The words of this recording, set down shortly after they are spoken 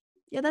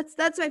Yeah,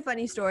 that's my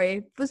funny story.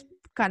 It was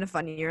kind of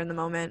funnier in the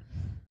moment.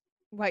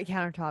 White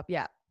countertop,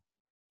 yeah.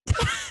 Do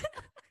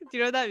you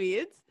know what that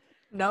means?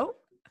 No?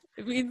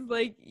 It means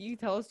like you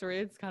tell a story,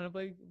 it's kind of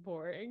like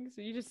boring.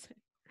 So you just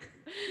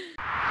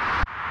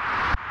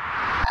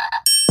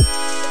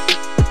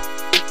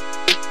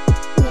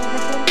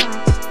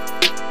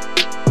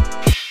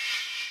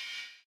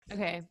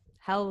Okay.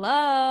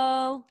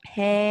 Hello.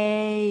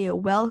 Hey,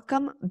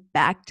 welcome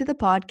back to the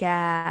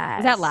podcast.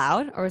 Is that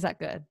loud or is that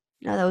good?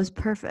 No, that was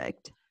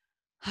perfect.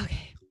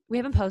 Okay. We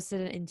haven't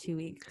posted it in 2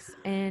 weeks.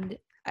 And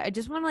I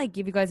just want to like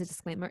give you guys a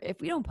disclaimer. If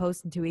we don't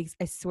post in 2 weeks,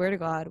 I swear to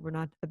God, we're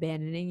not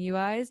abandoning you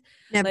guys.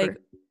 Never.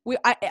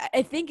 Like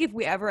I think if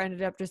we ever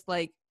ended up just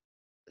like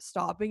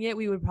stopping it,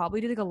 we would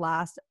probably do like a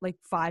last like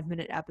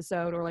 5-minute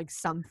episode or like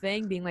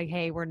something being like,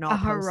 hey, we're not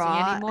posting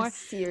anymore. A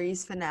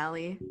series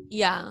finale.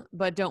 Yeah,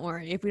 but don't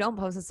worry. If we don't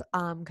post this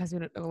because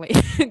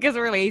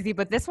we're lazy,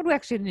 but this one we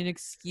actually had an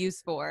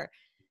excuse for.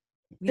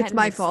 It's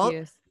my fault.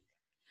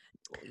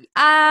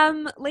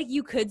 Like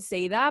you could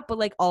say that, but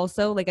like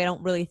also like I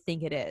don't really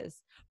think it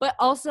is. But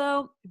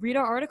also read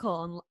our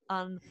article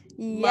on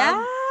Yeah.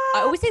 Love.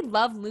 I always say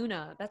Love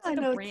Luna. That's like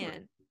a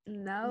brand.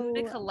 No.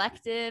 Luna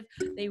Collective.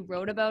 They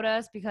wrote about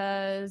us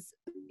because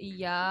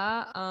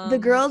the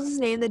girl's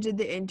name that did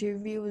the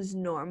interview was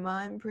Norma,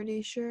 I'm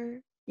pretty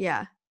sure.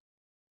 Yeah.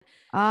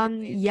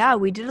 Yeah,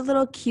 we did a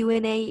little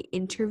Q&A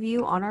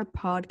interview on our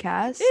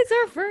podcast. It's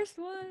our first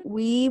one.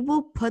 We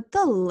will put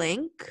the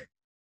link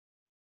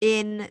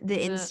in the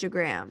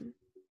Instagram.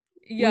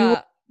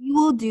 Yeah. We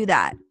will do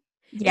that.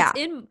 Yeah.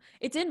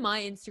 It's in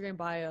my Instagram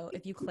bio.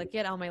 If you click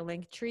it on my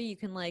link tree, you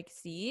can like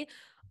see.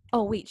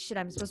 Oh wait, shit!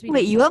 I'm supposed to be.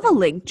 Wait, you have a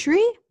link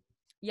tree?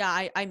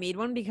 Yeah, I made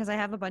one because I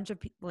have a bunch of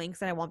links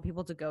that I want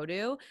people to go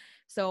to.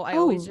 So I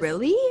always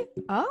really?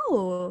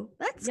 Oh,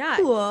 that's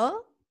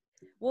cool.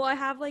 Well, I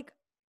have like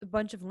a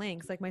bunch of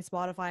links, like my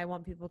Spotify. I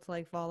want people to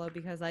like follow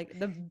because like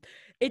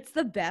it's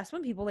the best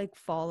when people like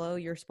follow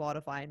your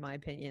Spotify, in my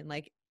opinion.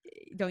 Like,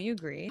 don't you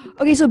agree?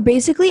 Okay, so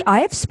basically I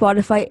have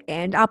Spotify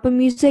and Apple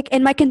Music,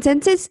 and my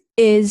consensus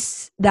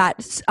is that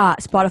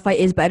Spotify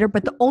is better,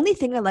 but the only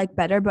thing I like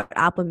better about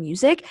Apple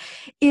Music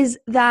is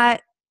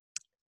that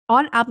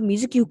on Apple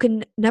Music, you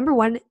can, number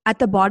one, at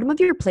the bottom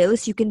of your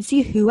playlist, you can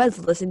see who has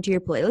listened to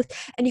your playlist,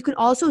 and you can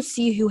also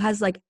see who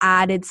has like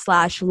added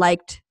 /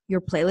 liked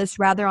your playlist.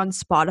 Rather, on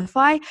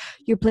Spotify,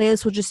 your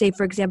playlist will just say,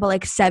 for example,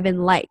 like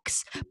 7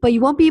 likes, but you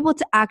won't be able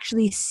to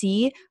actually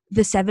see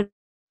the 7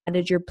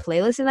 added your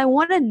playlist. And I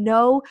want to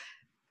know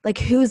like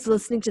who's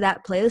listening to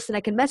that playlist, and I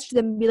can message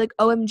them and be like,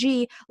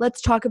 OMG,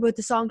 let's talk about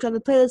the songs on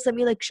the playlist. Let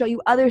me like show you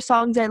other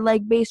songs I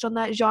like based on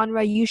that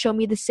genre. You show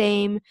me the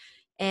same.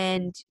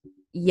 And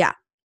yeah.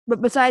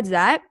 But besides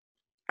that,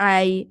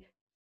 I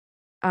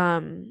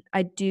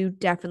do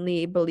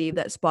definitely believe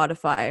that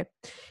Spotify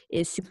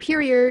is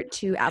superior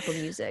to Apple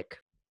Music.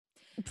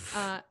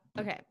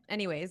 Okay.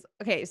 Anyways.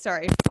 Okay.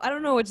 Sorry. I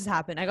don't know what just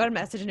happened. I got a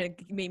message and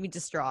it made me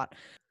distraught.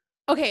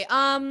 Okay.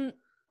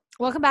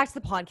 Welcome back to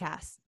the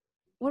podcast.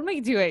 What am I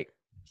doing?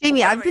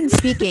 Jamie, I've been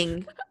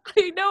speaking.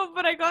 I know,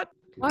 but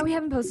why we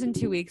haven't posted in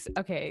 2 weeks?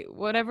 Okay.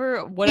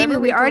 Whatever. Jamie,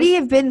 we already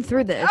have been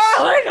through this.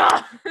 Oh my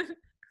God.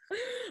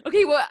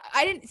 Okay, well,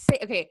 I didn't say.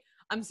 Okay,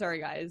 I'm sorry,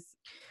 guys.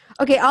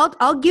 Okay,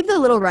 I'll give the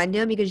little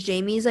rundown because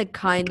Jamie's like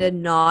kind of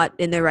not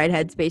in the right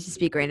headspace to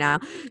speak right now.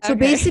 So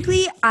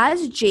basically,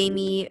 as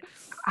Jamie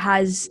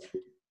has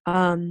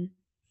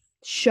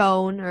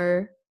shown,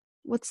 or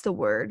what's the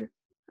word?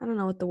 I don't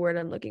know what the word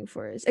I'm looking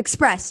for is.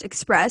 Expressed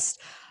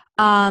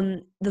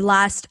the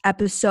last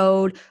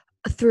episode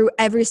through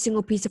every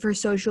single piece of her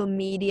social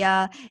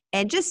media.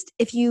 And just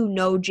if you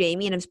know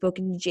Jamie and I've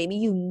spoken to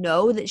Jamie, you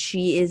know that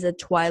she is a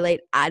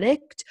Twilight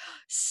addict.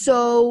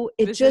 So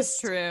this is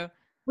true.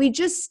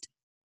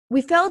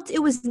 We felt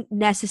it was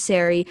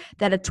necessary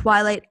that a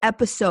Twilight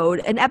episode,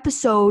 an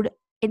episode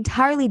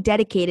entirely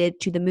dedicated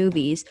to the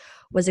movies,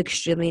 was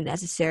extremely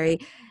necessary.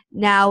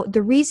 Now,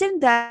 the reason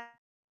that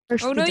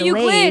you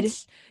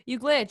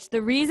glitched.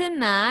 The reason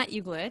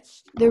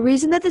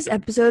that this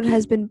episode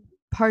has been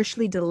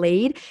partially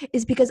delayed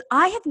is because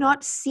I have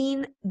not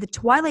seen the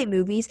Twilight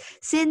movies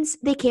since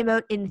they came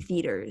out in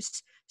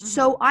theaters. Mm-hmm.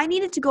 So I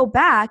needed to go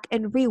back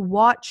and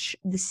rewatch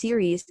the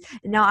series.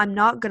 Now, I'm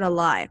not going to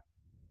lie.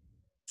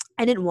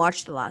 I didn't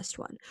watch the last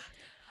one.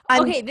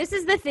 Okay, this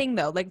is the thing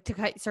though, like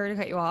sorry to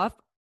cut you off.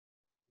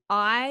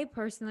 I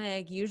personally,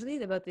 like,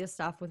 usually about this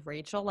stuff with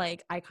Rachel,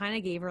 like I kind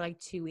of gave her like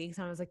 2 weeks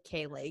and I was like,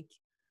 okay,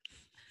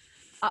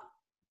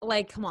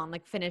 like, come on,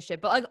 like, finish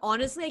it. But, like,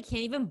 honestly, I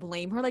can't even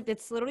blame her. Like,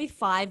 it's literally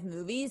 5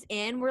 movies,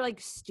 and we're,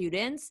 like,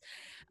 students.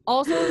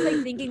 Also, I was,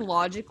 like, thinking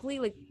logically,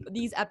 like,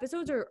 these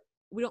episodes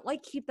we don't,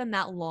 like, keep them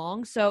that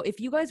long. So, if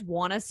you guys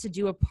want us to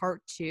do a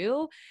part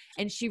 2,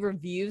 and she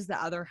reviews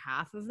the other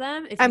half of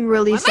them. I'm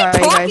really sorry,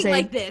 guys. Why am I talking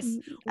like this?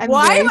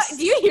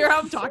 Do you hear how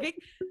I'm talking?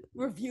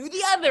 Review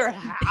the other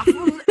half.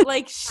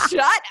 Like,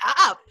 shut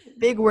up.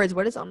 Big words.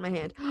 What is on my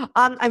hand?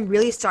 I'm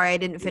really sorry I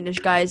didn't finish,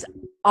 guys.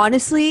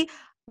 Honestly,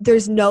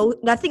 there's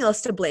nothing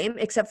else to blame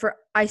except for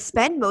I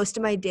spend most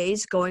of my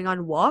days going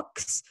on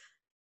walks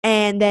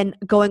and then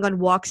going on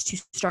walks to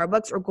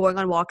Starbucks or going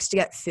on walks to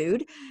get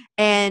food.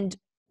 And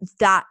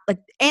that, like,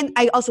 and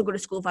I also go to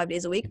school 5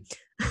 days a week.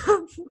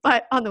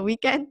 But on the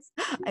weekends,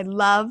 I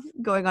love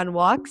going on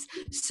walks.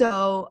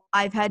 So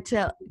I've had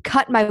to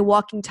cut my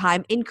walking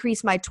time,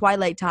 increase my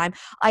twilight time.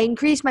 I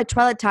increased my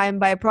twilight time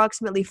by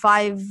approximately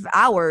 5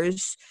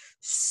 hours.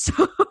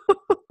 So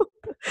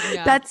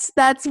Yeah.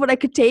 that's what I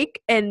could take,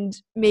 and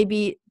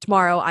maybe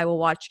tomorrow I will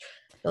watch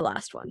the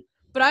last one.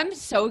 But I'm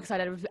so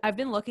excited. I've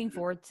been looking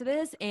forward to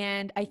this,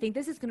 and I think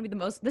this is going to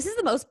be this is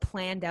the most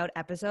planned out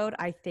episode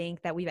I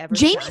think that we've ever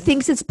Jamie done.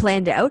 thinks it's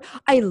planned out.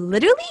 I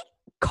literally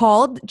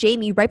called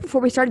Jamie right before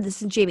we started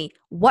this, and Jamie,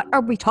 what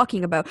are we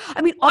talking about?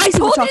 I mean, I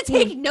obviously we're told you to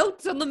talking. take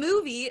notes on the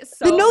movie.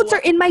 So The notes are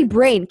in my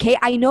brain, okay?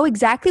 I know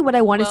exactly what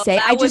I want to say.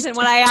 That wasn't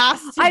what I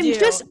asked to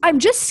do. I'm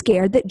just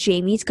scared that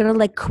Jamie's gonna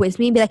like quiz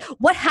me and be like,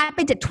 "What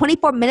happened at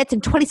 24 minutes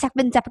and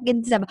 27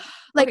 seconds?"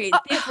 Like,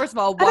 okay, first of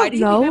all, I why don't do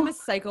you think I'm know. a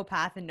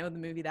psychopath and know the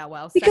movie that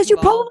well? Because Second you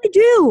of all, probably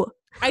do.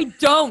 I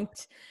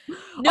don't.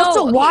 No.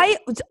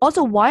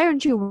 Also, why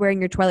aren't you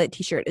wearing your Twilight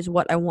t-shirt is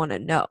what I want to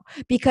know.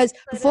 Because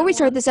I before we didn't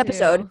start want this to.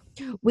 episode,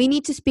 we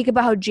need to speak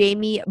about how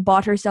Jamie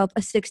bought herself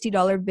a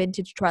 $60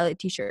 vintage Twilight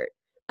t-shirt.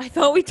 I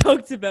thought we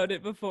talked about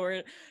it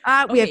before.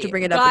 We have to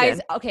bring it up guys,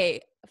 again. Okay,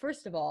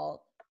 first of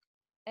all,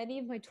 any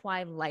of my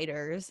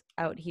Twilighters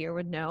out here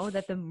would know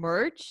that the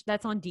merch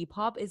that's on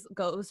Depop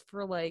goes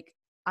for like,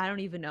 I don't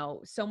even know,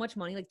 so much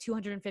money, like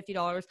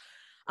 $250,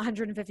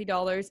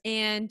 $150,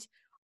 and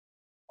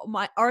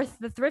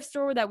the thrift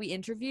store that we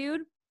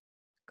interviewed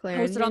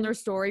posted on their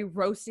story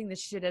roasting the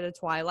shit out of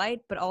Twilight,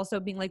 but also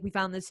being like, we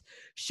found this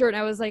shirt,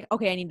 and I was like,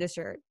 okay, I need this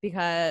shirt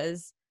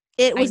because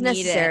It was I need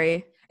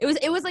necessary.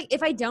 It was like,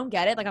 if I don't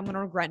get it, like, I'm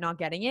gonna regret not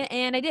getting it,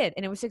 and I did,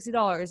 and it was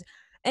 $60.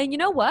 And you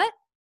know what?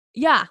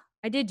 Yeah,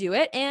 I did do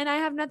it, and I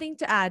have nothing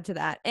to add to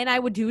that, and I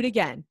would do it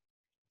again.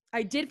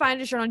 I did find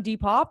a shirt on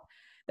Depop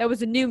that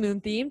was a new moon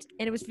themed,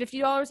 and it was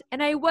 $50,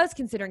 and I was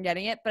considering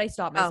getting it, but I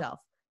stopped myself.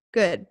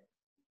 Good.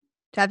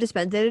 To have to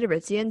spend it at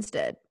Aritzia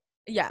instead.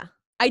 Yeah.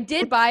 I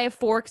did buy a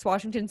Forks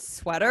Washington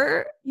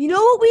sweater. You know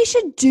what we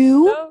should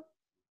do? So,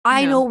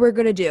 I no. know what we're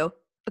gonna do.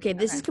 Okay,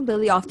 this Okay. is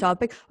completely off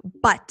topic,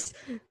 but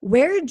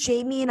where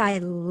Jamie and I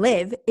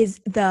live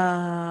is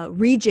the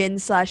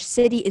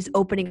region/city is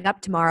opening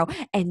up tomorrow,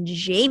 and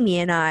Jamie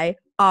and I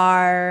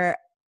are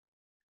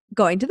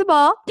going to the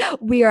mall.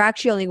 We are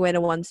actually only going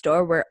to one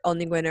store. We're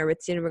only going to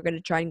Aritzia, and we're going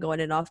to try and go in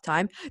an off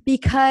time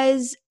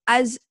because,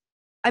 as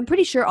I'm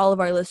pretty sure all of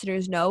our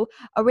listeners know,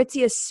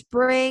 Aritzia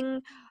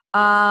Spring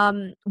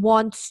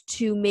wants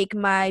to make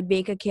my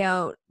bank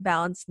account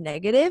balance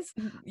negative.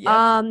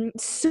 Yep.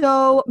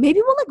 So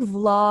maybe we'll like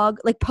vlog,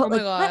 like Oh my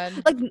God.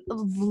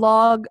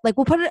 vlog, like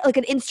we'll put it like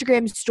an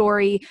Instagram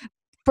story,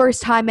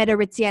 first time at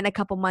Aritzia in a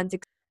couple months.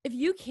 If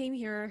you came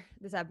here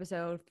this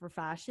episode for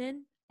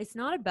fashion, it's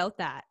not about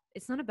that.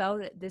 It's not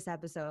about this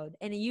episode.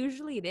 And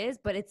usually it is,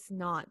 but it's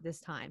not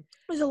this time.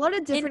 There's a lot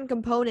of different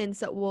components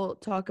that we'll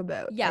talk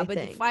about. Yeah,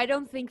 if I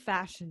don't think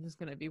fashion is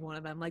going to be one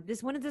of them. Like,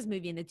 this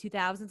movie in the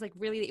 2000s, like,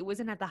 really, it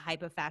wasn't at the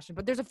hype of fashion.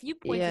 But there's a few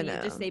points I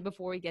need to say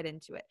before we get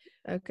into it.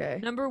 Okay.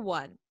 Number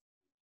one,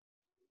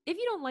 if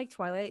you don't like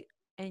Twilight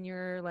and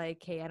you're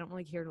like, hey, I don't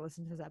really care to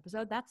listen to this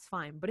episode, that's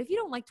fine. But if you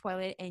don't like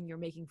Twilight and you're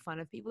making fun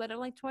of people that don't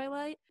like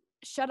Twilight,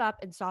 shut up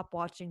and stop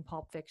watching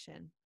Pulp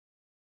Fiction.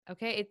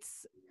 Okay,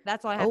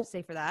 that's all I have to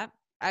say for that.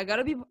 I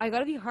gotta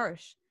be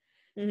harsh.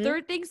 Mm-hmm.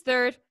 Third things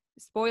third.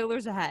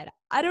 Spoilers ahead.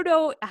 I don't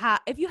know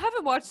if you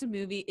haven't watched the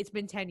movie. It's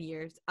been 10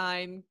 years.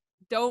 I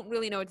don't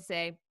really know what to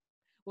say.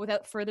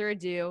 Without further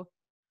ado,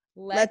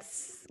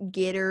 let's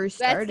get her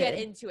started. Let's get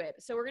into it.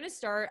 So we're gonna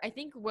start. I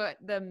think what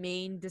the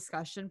main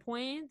discussion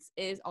points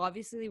is,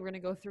 obviously we're gonna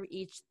go through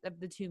each of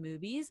the two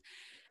movies,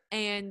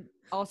 and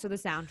also the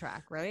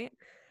soundtrack, right?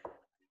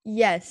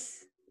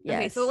 Yes. Yes.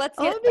 Okay, so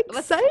I'm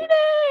excited.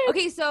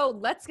 Okay, so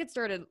let's get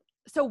started.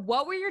 So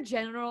what were your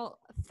general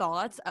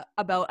thoughts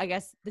about, I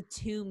guess, the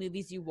two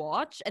movies you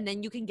watched, and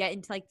then you can get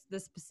into like the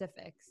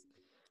specifics.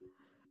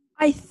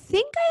 I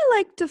think I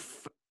liked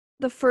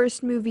the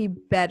first movie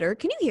better.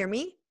 Can you hear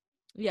me?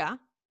 Yeah.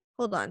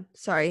 Hold on.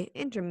 Sorry.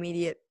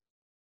 Intermission.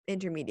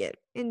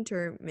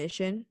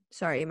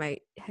 Sorry, my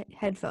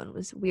headphone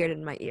was weird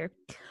in my ear.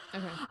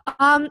 Okay.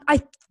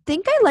 I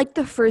think I like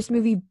the first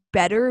movie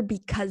better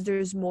because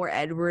there's more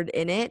Edward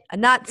in it. I'm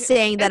not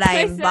saying that I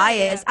am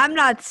biased. Yeah. I'm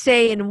not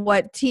saying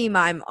what team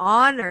I'm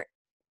on, or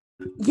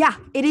yeah,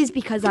 it is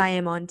because I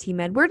am on Team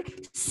Edward.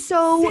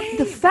 So Same.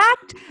 The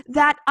fact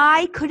that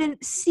I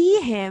couldn't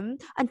see him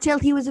until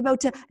he was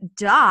about to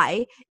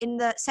die in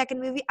the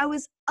second movie, I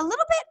was a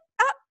little bit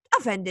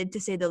offended, to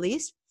say the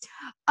least.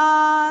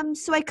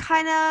 So I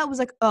kind of was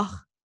like, ugh,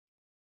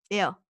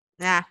 ew,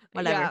 nah,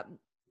 whatever. Yeah.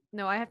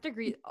 No, I have to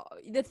agree.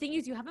 The thing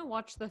is, you haven't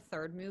watched the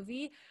third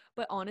movie,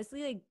 but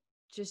honestly, like,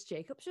 just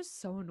Jacob's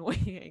just so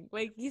annoying.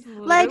 Like, he's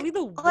literally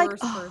the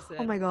worst person.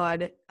 Oh my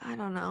God. I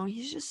don't know.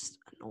 He's just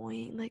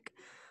annoying. Like,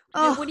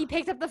 when he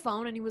picked up the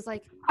phone and he was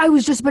like, I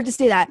was just about to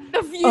say that.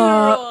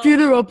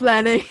 Funeral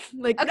planning.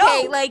 Like,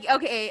 okay, no. like,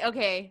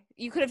 okay.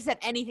 You could have said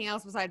anything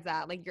else besides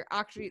that. Like, you're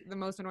actually the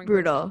most annoying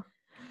Brutal.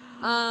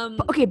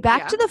 But okay,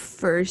 back Yeah. to the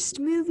first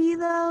movie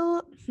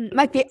though.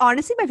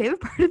 Honestly, my favorite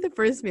part of the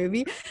first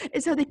movie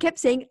is how they kept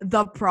saying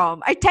the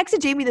prom. I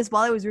texted Jamie this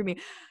while I was rooming.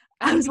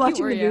 I was think you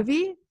watching were, the yeah.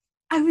 movie.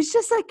 I was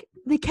just like,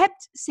 they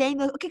kept saying,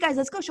 like, okay, guys,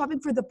 let's go shopping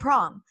for the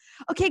prom.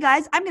 Okay,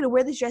 guys, I'm gonna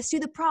wear this dress to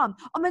the prom.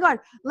 Oh my god,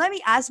 let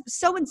me ask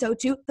so and so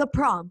to the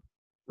prom.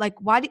 Like,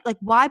 why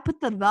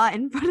put the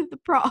in front of the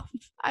prom?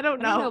 I don't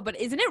I don't know, know. but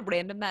isn't it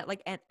random that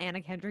like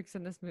Anna Kendrick's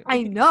in this movie?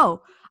 I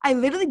know. I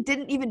literally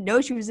didn't even know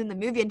she was in the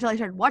movie until I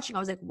started watching. I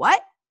was like, what?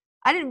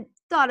 I didn't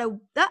thought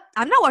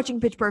I'm not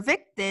watching Pitch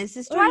Perfect. This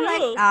is I Twilight.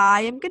 know.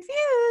 I am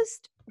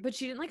confused. But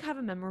she didn't like have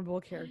a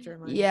memorable character in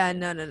my Yeah,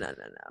 opinion.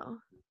 no.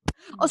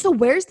 Also,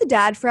 where's the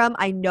dad from?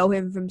 I know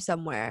him from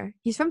somewhere.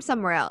 He's from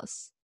somewhere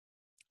else.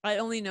 I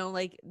only know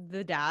like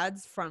the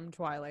dads from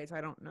Twilight, so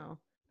I don't know.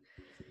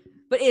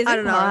 But I isn't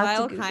don't know. I'll have to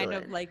Carlisle Google kind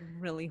it. of like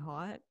really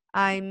hot?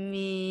 I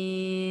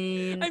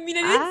mean, I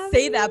didn't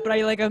say that, but I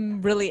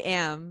really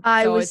am.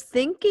 I So was it's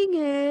thinking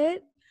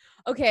it.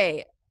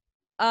 okay.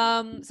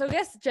 So I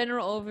guess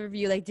general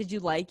overview, like, did you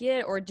like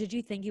it, or did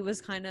you think it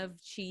was kind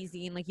of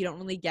cheesy and like you don't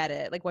really get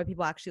it, like why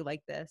people actually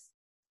like this?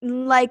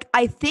 Like,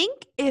 I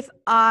think if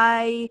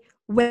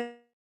when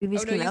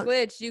movies Oh no, came you out,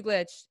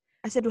 glitched.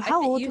 I said, I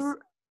think you.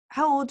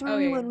 how old were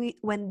we Okay,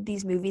 when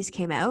these movies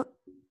came out?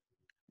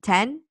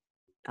 10?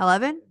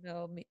 11?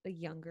 no, like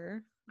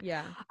younger.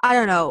 Yeah. I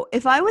don't know.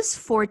 If I was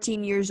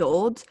 14 years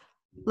old,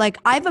 like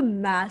I have a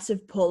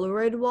massive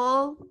Polaroid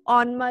wall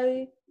on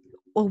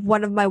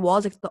one of my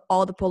walls, like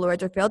all the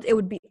Polaroids are filled. It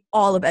would be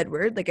all of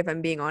Edward, like if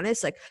I'm being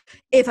honest. Like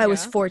if I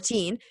was Yeah.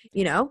 14,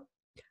 you know?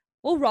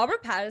 Well,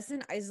 Robert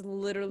Pattinson is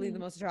literally the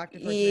most attractive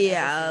person I've ever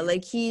Yeah, seen.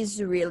 like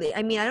he's really,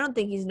 I mean, I don't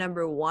think he's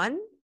number one,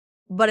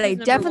 but I Who's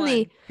number one?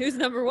 definitely, Who's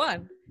number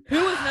one?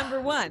 Who is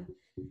number one?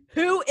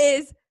 Who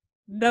is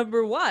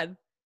number one?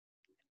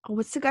 oh,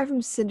 what's the guy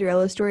from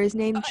Cinderella story's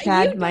name? You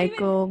Chad don't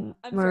Michael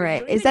I'm sorry, you Murray.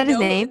 don't Is even that his know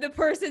name? who the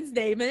person's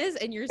name is,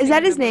 and you're Is saying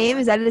that his number name?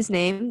 one. Is that his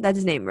name? That's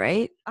his name,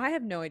 right? I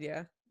have no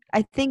idea.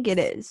 I think it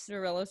is.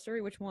 Cinderella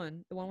story? Which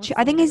one? The one with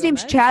I think his Selena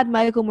name's Gomez? Chad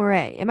Michael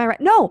Murray. Am I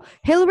right? No,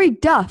 Hilary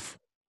Duff.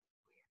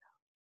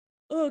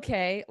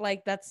 Okay,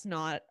 like that's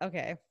not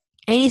okay.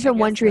 And he's I from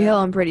One guess Tree Hill,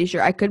 then. I'm pretty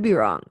sure. I could be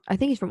wrong. I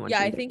think he's from One Yeah,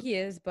 Tree I Hill. think he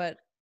is, but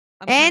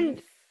I'm And kind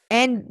of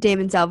and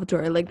Damon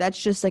Salvatore. Like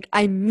that's just like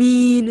I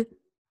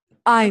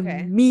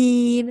okay.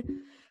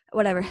 mean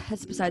whatever.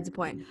 That's besides the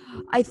point.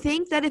 I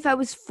think that if I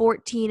was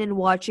 14 and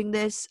watching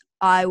this,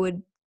 I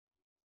would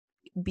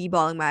be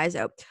bawling my eyes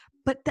out.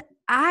 But the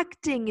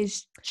acting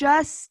is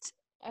just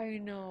I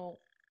know.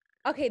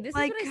 Okay,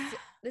 like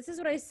this is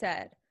what I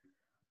said.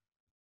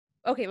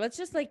 Okay, let's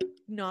just like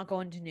not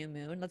go into New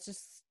Moon.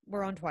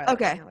 We're on Twilight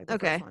okay, right now, like the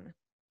okay. first one.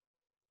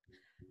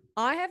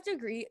 I have to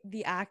agree,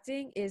 the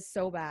acting is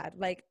so bad.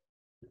 Like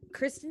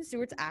Kristen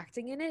Stewart's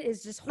acting in it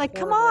is just Like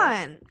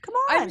horrible. come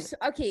on.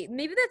 Okay,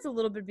 maybe that's a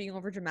little bit being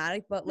over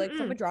dramatic, but like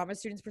from a drama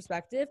student's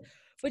perspective,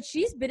 but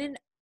she's been in.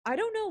 I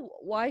don't know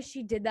why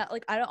she did that.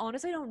 Like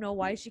honestly don't know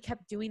why she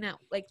kept doing that.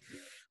 Like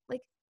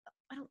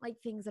I don't like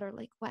things that are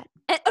like wet.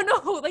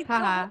 Oh no, like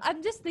no,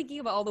 I'm just thinking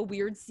about all the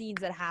weird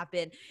scenes that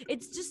happen.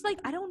 It's just like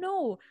I don't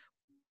know.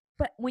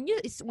 But when you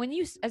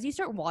as you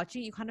start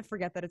watching, you kind of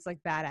forget that it's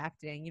like bad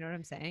acting. You know what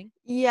I'm saying?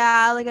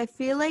 Yeah, like I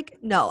feel like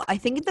no, I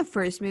think in the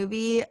first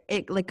movie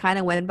it like kind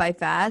of went by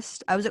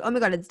fast. I was like, "Oh my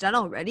god, it's done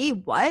already?"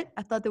 What?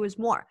 I thought there was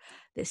more.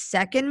 The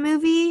second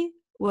movie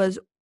was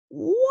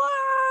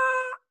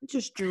what?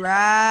 Just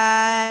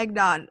dragged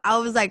on. I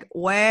was like,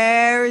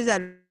 "Where is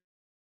that?"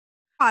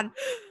 On.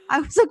 I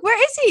was like,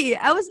 "Where is he?"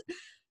 I was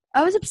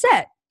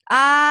upset.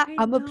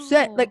 I'm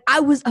upset. Like I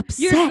was upset.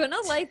 You're gonna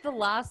like the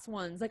last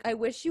ones. Like I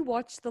wish you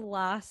watched the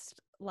last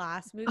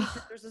movie.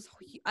 'Cause there's this.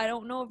 I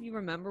don't know if you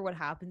remember what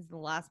happens in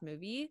the last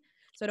movie,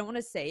 so I don't want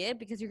to say it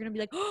because you're gonna be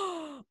like,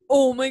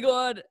 oh my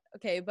god.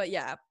 Okay, but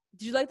yeah.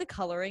 Did you like the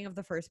coloring of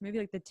the first movie,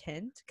 like the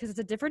tint? Because it's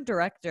a different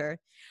director.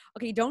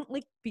 Okay, don't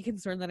like be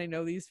concerned that I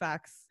know these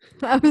facts.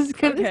 I was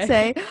gonna Okay.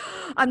 say,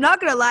 I'm not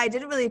gonna lie, I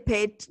didn't really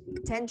pay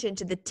attention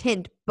to the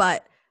tint,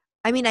 but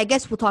I mean, I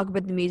guess we'll talk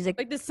about the music,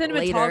 Like the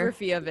later.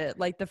 cinematography of it,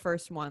 like the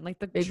first one, like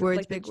the Big words,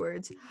 like big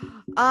words.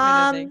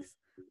 I know, thanks.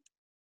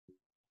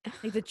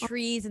 Like the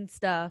trees and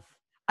stuff.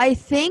 I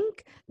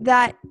think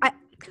that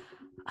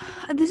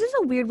this is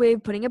a weird way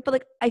of putting it, but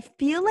like I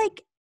feel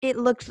like it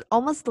looks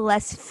almost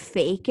less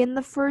fake in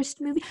the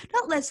first movie.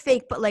 Not less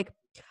fake, but like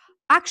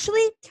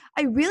actually,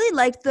 I really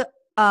liked the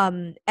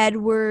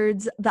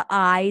Edward's the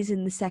eyes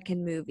in the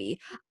second movie.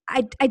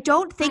 I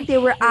don't think they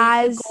were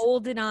as the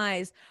golden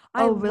eyes. Oh,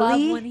 I love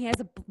really? when he has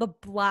the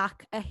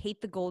black. I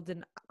hate the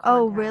golden.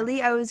 Oh, Contacts.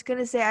 really? I was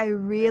gonna say I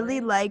really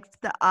Really?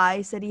 liked the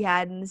eyes that he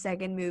had in the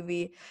second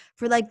movie.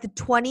 For like the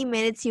 20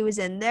 minutes he was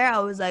in there, I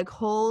was like,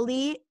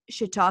 holy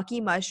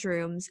shiitake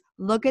mushrooms.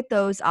 Look at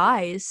those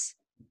eyes.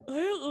 I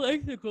don't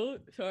like the gold.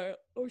 Sorry.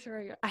 Oh,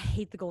 sorry. I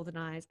hate the golden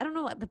eyes. I don't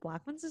know. The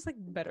black one's just like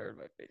better in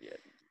my opinion.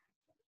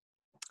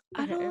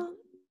 I Okay. don't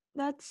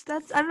that's I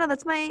don't know,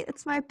 that's my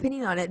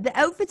opinion on it. The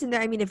outfits in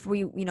there, I mean, if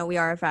we we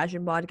are a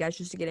fashion podcast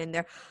just to get in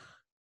there.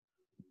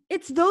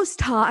 It's those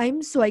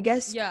times, so I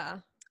guess Yeah.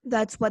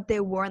 that's what they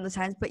wore in the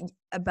times. But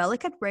Bella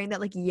kept wearing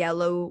that like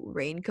yellow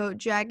raincoat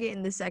jacket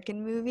in the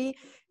second movie,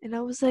 and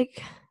I was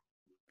like,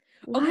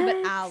 Okay, but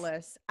what?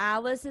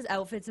 Alice's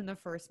outfits in the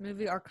first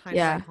movie are kind of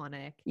Yeah,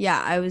 iconic.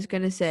 yeah. I was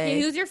gonna Okay,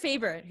 say. who's your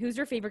favorite? Who's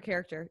your favorite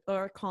character?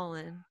 Or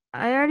Colin?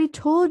 I already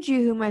told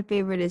you who my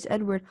favorite is,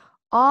 Edward. Okay.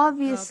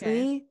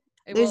 Obviously,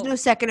 there's no Well,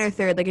 second or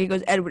third. Like it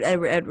goes Edward,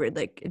 Edward, Edward.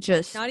 Like it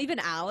just not even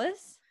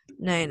Alice?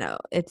 no, no.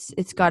 It's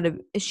gotta.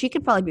 She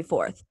could probably be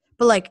fourth,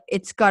 but like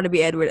it's gotta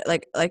be Edward.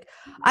 Like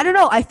I don't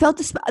know. I felt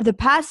this the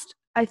past.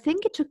 I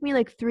think it took me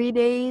like 3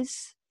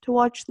 days to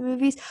watch the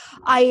movies.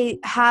 I've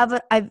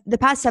the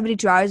past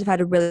 72 hours. I've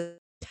had a really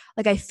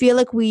like. I feel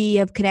like we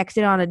have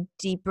connected on a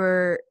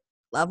deeper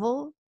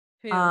level.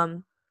 Who?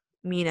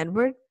 Me and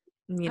Edward.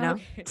 You know.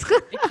 Okay.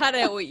 It cut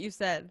out what you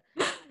said.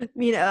 I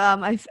mean,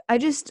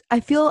 I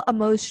feel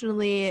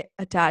emotionally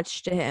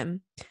attached to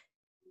him,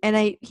 and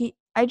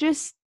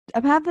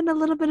I'm having a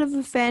little bit of a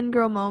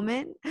fangirl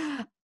moment.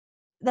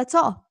 That's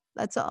all.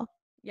 That's all.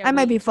 Yeah, I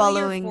might be wait till your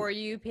following For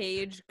You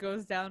page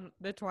goes down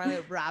the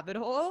Twilight rabbit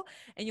hole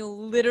and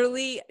you'll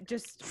literally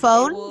just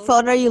phone.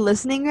 Are you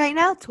listening right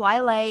now?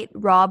 Twilight,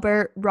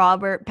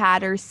 Robert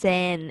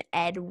Patterson,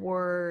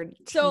 Edward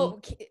T.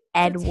 So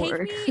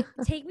Edward.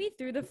 take me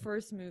through the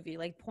first movie.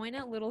 Like point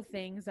out little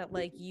things that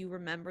like you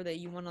remember that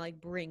you want to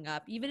like bring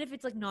up, even if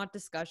it's like not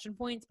discussion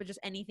points, but just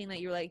anything that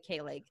you're like,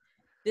 okay, like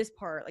this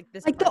part, like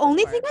this Like part, the this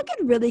only thing part. I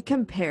could really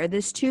compare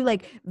this to,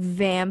 like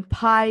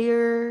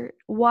vampire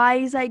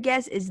wise, I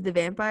guess, is the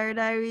Vampire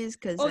Diaries,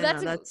 because Oh, I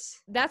know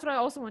that's what I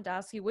also want to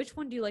ask you. Which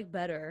one do you like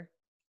better?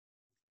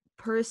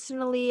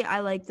 personally I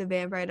like the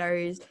Vampire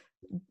Diaries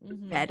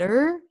Mm-hmm.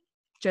 better.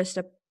 Just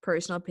a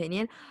personal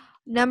opinion.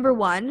 Number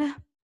one,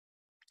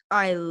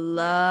 I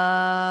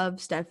love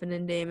Stefan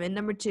and Damon.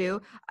 Number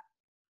two,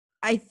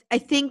 I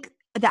think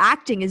the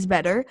acting is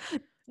better.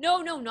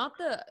 No, not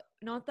the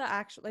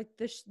actual like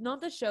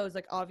not the shows.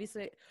 Like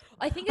obviously,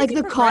 I think as Like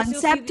you the progress,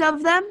 you'll see. concept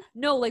of them.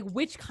 No, like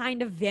which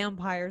kind of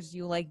vampires do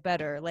you like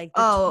better? Like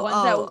the Oh, ones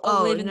that oh,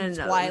 oh, live in no, the no,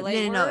 no, no,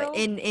 Twilight no, no. world.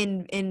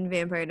 In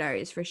Vampire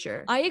Diaries for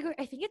sure. I agree.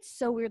 I think it's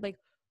so weird. Like,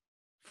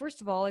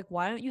 first of all, like,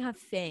 why don't you have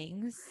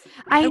fangs?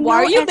 I And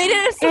why know, are you made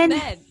out of and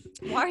cement?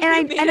 Why are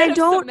and you made I out of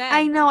don't I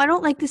cement? know I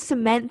don't like the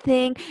cement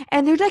thing,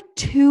 and they're like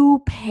too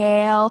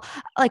pale.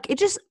 Like it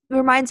just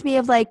reminds me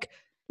of like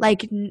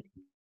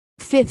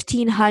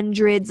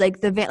 1500s,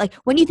 like like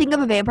when you think of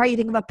a vampire you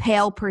think of a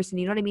pale person,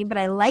 you know what I mean? But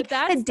I But like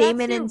that that's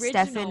Damon the and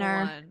Stefan original are.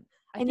 one.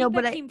 I I know, think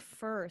but that came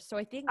first. So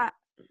I think I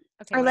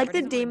okay, I like whatever. It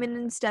the doesn't really Damon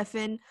and matter.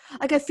 Stefan.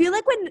 Like I feel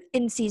like when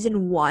in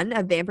season 1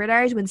 of Vampire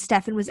Diaries when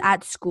Stefan was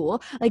at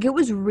school, like it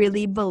was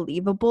really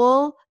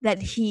believable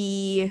that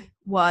he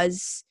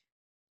was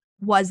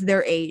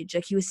their age,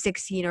 like he was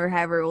 16 or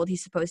however old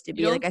he's supposed to You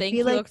be. Like don't I think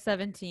feel he like looks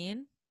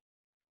 17?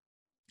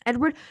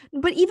 Edward,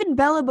 but even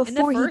Bella In the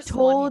first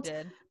one, he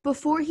did.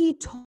 before he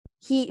told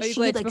Oh, you she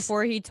glitched like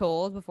before he like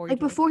told.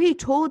 before he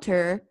told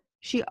her,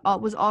 she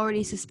was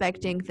already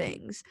suspecting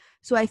things.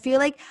 So I feel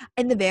like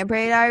in the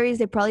Vampire Diaries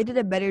they probably did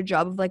a better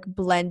job of like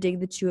blending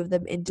the two of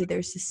them into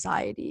their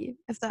society,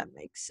 if that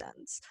makes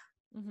sense.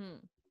 Mm-hmm.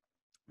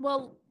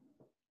 Well,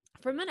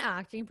 from an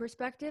acting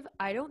perspective,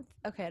 I don't.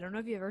 Okay, I don't know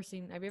if you've ever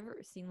seen. Have you ever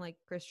seen like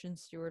Christian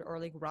Stewart or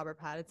like Robert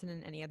Pattinson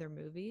in any other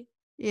movie?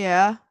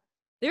 Yeah.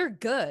 They're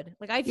good.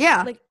 Like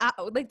Yeah.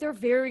 like they're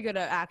very good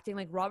at acting.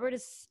 Like Robert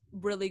is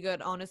really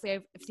good. Honestly,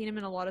 I've seen him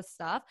in a lot of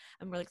stuff.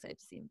 I'm really excited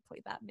to see him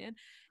play Batman.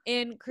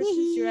 And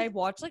Kristen Stewart, I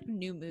watched like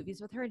new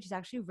movies with her, and she's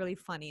actually really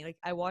funny. Like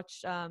I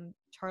watched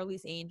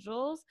Charlie's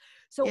Angels.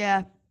 So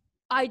Yeah.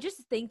 I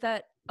just think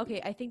that okay.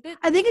 I think that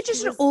I think it's she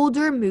just an was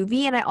older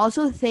movie, and I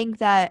also think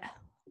that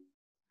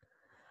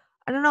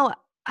I don't know.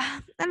 I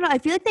don't know. I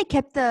feel like they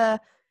kept the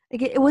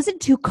like it wasn't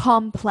too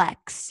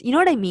complex. You know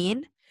what I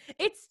mean?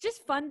 it's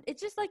just fun.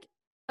 It's just like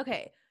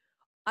okay.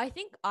 I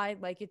think I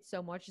like it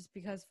so much just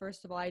because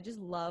first of all, I just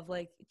love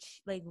like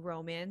like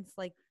romance,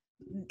 like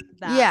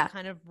that Yeah.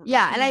 kind of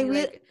Yeah, and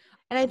cheesy like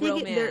I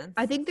think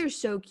romance. they're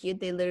so cute.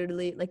 They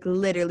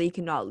literally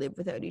cannot live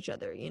without each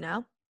other, you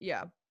know?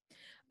 Yeah.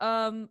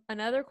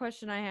 Another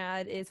question I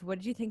had is what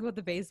did you think about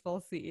the baseball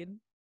scene?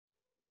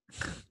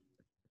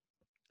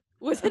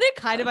 Wasn't it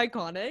kind of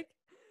iconic?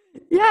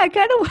 Yeah,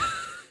 kind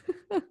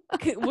of.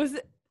 Was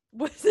it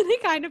wasn't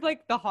it kind of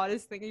like the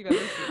hottest thing you've ever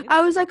seen?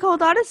 I was like,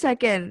 hold on a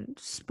second.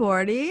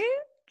 Sporty?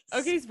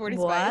 Okay, Sporty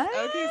Spice.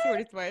 What? Okay,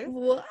 Sporty Spice.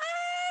 What?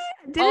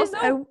 Also,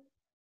 I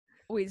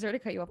wait, sorry to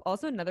cut you off.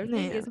 Also, another no,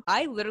 thing no. is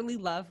I literally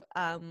love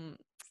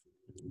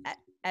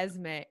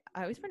Esme.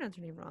 I always pronounce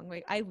her name wrong.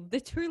 Like I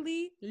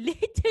literally.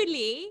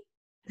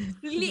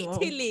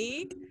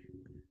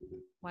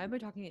 Why am I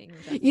talking in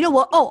English? You know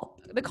what? Oh,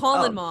 The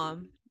Colin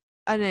mom.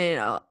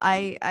 no.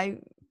 I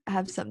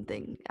have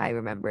something I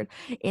remembered.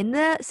 In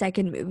the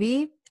second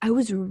movie, I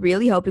was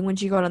really hoping when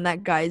she got on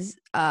that guy's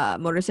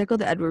motorcycle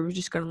that Edward was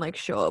just gonna like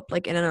show up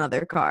like in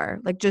another car.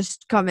 Like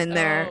just come in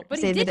there, Oh, but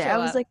he save the did day. show I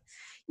was up. like,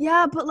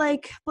 yeah, but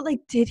like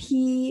did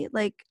he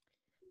like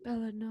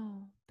Bella,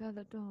 no.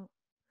 Bella, don't.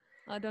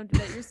 Oh, don't do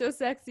that. You're so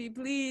sexy.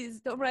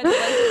 Please don't ride the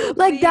bicycle.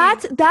 Like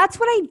Please. that's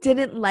what I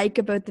didn't like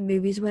about the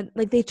movies when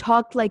like they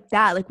talked like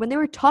that. Like when they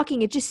were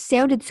talking, it just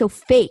sounded so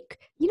fake.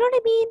 You know what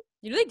I mean?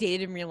 You know they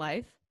dated in real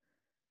life.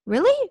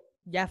 Really?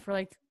 Yeah, for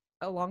like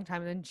a long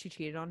time, and then she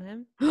cheated on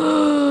him.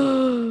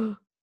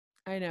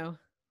 I know.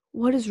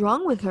 What is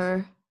wrong with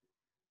her?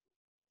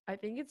 I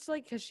think it's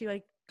like because she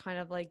like kind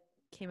of like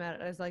came out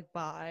as like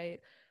bi.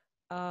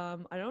 I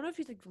don't know if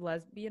she's like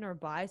lesbian or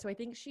bi, so I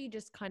think she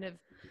just kind of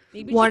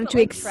maybe she Wanted felt to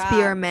like trapped.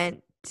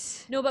 experiment.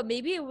 No, but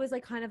maybe it was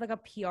like kind of like a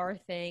PR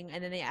thing,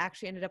 and then they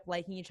actually ended up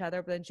liking each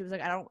other. But then she was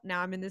like, I don't.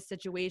 Now I'm in this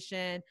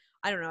situation.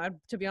 I don't know.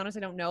 To be honest,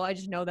 I don't know. I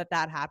just know that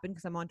happened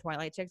because I'm on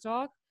Twilight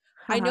TikTok.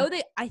 I know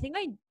that. I think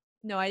I.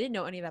 No, I didn't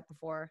know any of that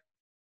before.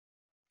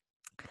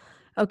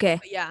 Okay.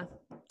 But yeah.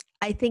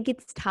 I think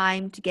it's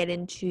time to get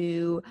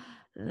into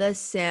the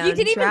soundtrack. You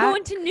didn't even go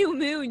into New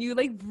Moon. You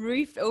like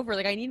briefed over.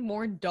 Like I need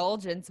more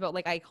indulgence about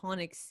like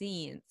iconic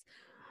scenes.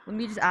 Let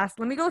me just ask.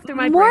 Let me go through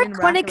my more brain and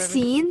rack iconic up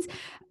everything. scenes.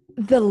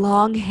 The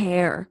long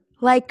hair,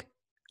 like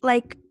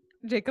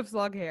Jacob's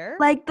long hair.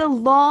 the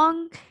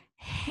long.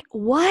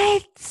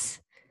 What?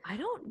 I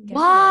don't get it.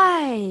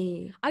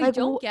 Why? I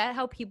don't get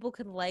how people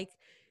could like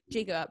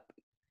Jacob.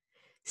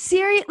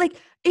 Serious? Like,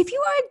 if you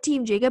are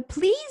Team Jacob,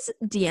 please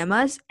DM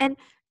us and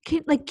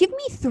give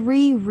me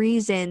 3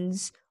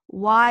 reasons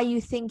why you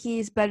think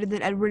he's better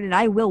than Edward, and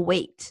I will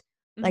wait.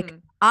 Mm-hmm.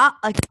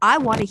 I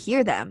want to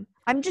hear them.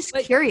 I'm just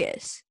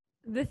curious.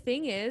 The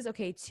thing is,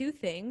 okay, 2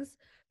 things,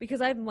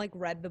 because I've like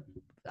read the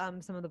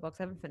some of the books.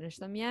 I haven't finished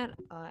them yet.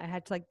 I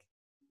had to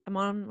I'm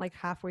on like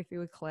halfway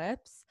through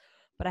Eclipse,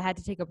 but I had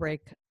to take a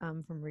break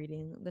from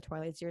reading the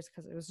Twilight series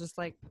because it was just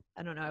like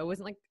I don't know. It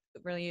wasn't like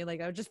really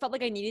like I just felt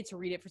like I needed to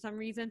read it for some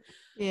reason.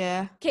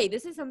 Yeah. Okay,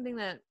 this is something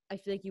that I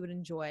feel like you would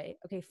enjoy.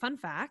 Okay, fun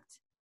fact.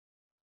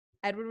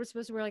 Edward was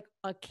supposed to wear like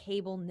a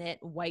cable knit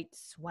white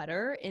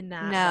sweater in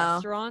that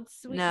restaurant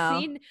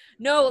scene.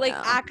 No, like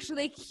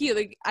actually cute.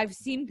 Like I've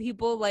seen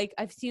people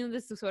I've seen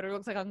this sweater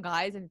looks like on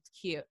guys and it's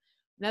cute.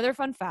 Another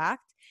fun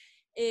fact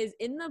is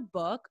in the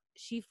book,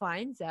 she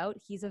finds out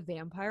he's a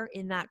vampire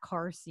in that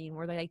car scene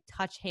where they like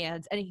touch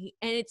hands and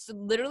it's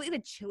literally the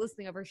chillest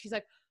thing ever. She's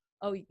like,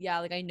 oh yeah,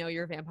 like I know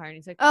you're a vampire. And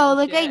he's like, oh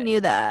like shit. I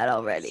knew that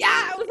already.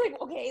 Yeah, I was like,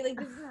 okay, like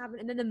this is happening.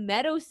 And then the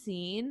meadow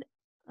scene.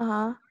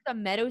 The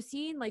meadow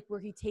scene, like where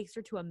he takes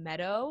her to a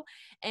meadow,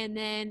 and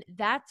then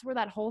that's where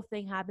that whole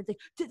thing happens. Like,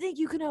 to think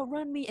you can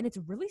outrun me, and it's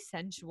really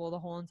sensual. The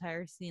whole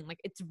entire scene, like,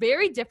 it's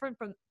very different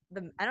from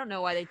the. I don't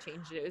know why they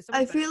changed it. It was so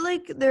I feel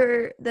like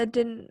there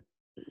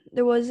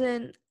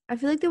wasn't. I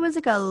feel like there was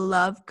like a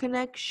love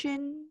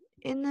connection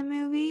in the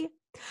movie,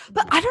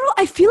 but I don't know.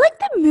 I feel like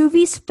the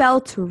movies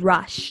felt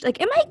rushed.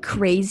 Like, am I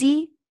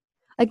crazy?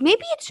 Like,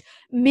 maybe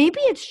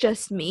it's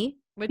just me.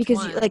 Which because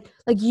one?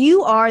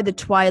 You are the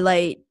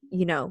Twilight,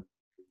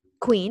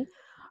 queen.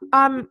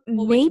 Well,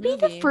 maybe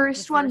the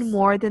first one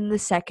more than the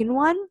second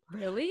one.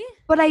 Really?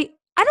 But I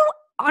don't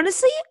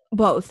honestly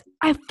both.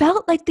 I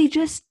felt like they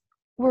just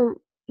were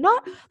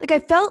not like I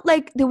felt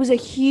like there was a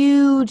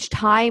huge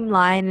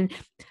timeline and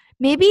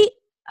maybe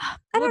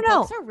I don't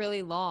know. Books are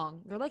really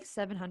long. They're like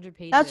 700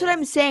 pages. That's what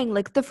I'm saying.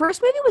 Like the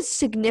first movie was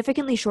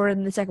significantly shorter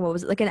than the second one.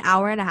 Was it like an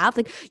hour and a half?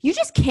 Like you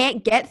just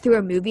can't get through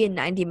a movie in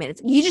 90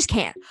 minutes. You just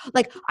can't.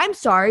 Like I'm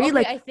sorry. Okay,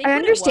 like I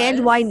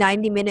understand why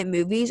 90-minute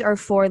movies are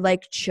for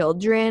like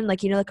children.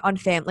 Like like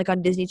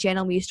on Disney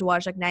Channel we used to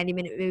watch like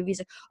 90-minute movies.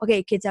 Like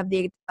okay, kids have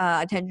the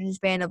attention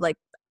span of like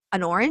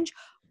an orange,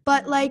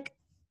 but like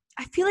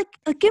I feel like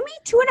give me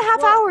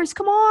 2.5 hours.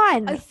 Come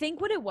on. I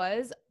think what it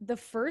was, the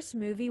first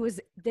movie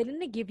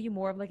didn't it give you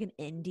more of like an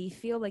indie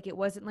feel? Like it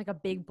wasn't like a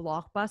big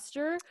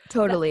blockbuster.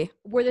 Totally.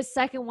 Where the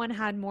second one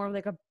had more of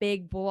like a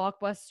big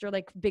blockbuster,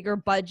 like bigger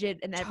budget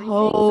and everything.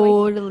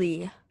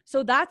 Totally.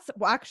 So that's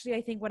actually,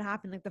 I think what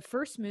happened. Like the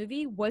first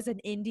movie was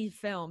an indie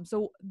film.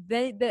 So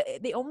they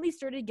only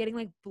started getting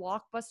like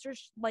blockbuster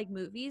like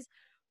movies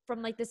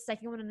from like the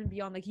second one and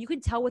beyond. Like you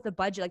could tell with the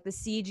budget, like the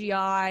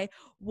CGI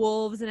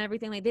wolves and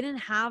everything, like they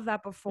didn't have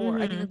that before.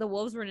 I mean, like, the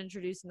wolves weren't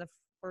introduced in the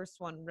first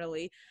one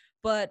really,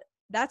 but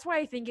that's why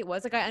I think it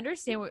was like I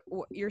understand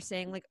what you're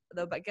saying, like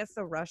I guess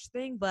the rush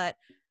thing, but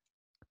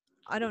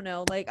I don't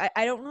know, like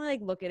I don't really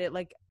like look at it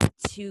like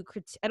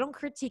I don't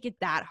critique it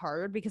that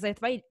hard, because if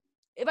I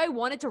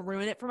wanted to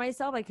ruin it for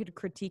myself, I could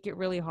critique it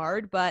really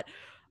hard. But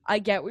I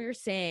get what you're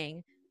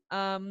saying.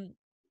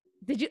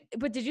 Did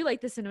you like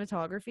the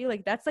cinematography?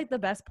 Like that's like the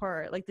best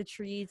part, like the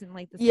trees and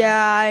like the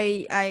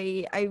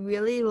I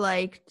really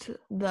liked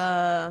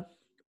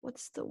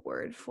what's the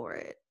word for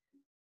it?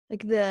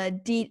 Like I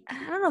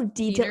don't know,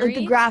 detail, like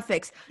the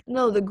graphics.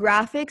 No, the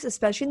graphics,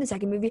 especially in the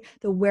second movie,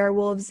 the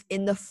werewolves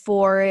in the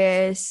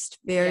forest,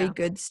 very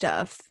good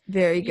stuff.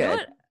 Very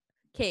good.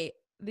 Okay,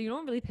 you know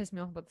what really pissed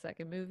me off about the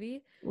second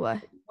movie?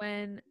 What?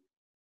 When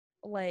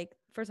like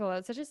first of all,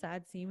 that's such a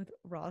sad scene with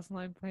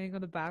Rosalind playing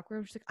on the back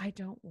row. She's like, I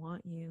don't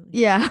want you.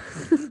 Yeah.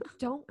 You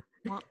don't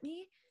want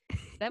me?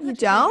 You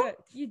don't?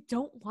 You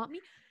don't want me?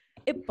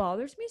 It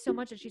bothers me so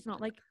much that she's not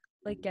like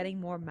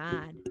getting more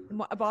mad.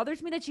 It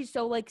bothers me that she's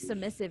so like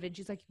submissive and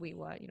she's like, wait,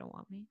 what? You don't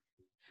want me?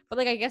 But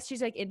like I guess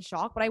she's like in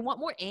shock. But I want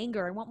more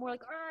anger. I want more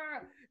like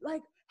 "Arr!"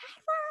 Like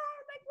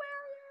Edward, like where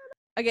are you?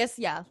 I guess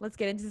yeah. Let's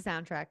get into the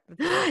soundtrack.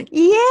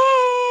 Yeah.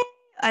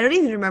 I don't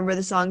even remember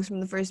the songs from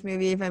the first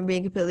movie, if I'm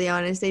being completely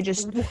honest. They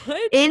just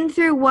What? in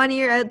through one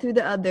ear, out through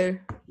the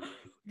other.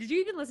 Did you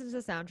even listen to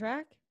the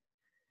soundtrack?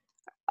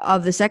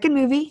 Of the second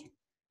movie?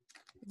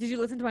 Did you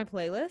listen to my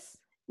playlist?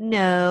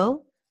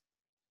 No.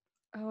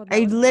 Oh, I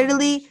was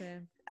literally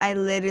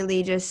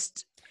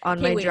just on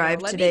Okay, my wait, no,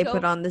 drive let me today go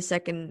put on the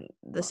second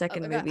movie's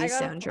I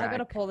soundtrack.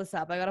 gotta pull this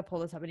up.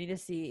 I need to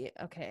see.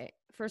 Okay,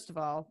 first of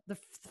all, the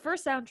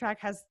first soundtrack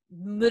has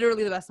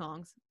literally the best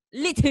songs.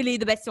 Literally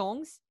the best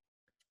songs.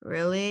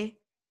 Really?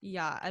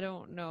 Yeah, I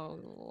don't know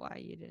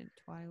why you didn't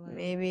Twilight.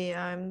 Maybe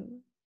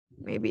I'm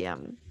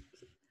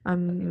Okay,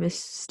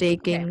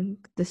 mistaking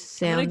the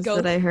sounds go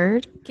that I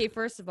heard. Okay,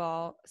 first of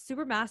all,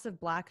 Supermassive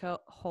Black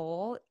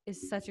Hole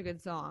is such a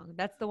good song.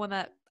 That's the one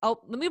that.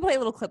 Oh, let me play a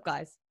little clip,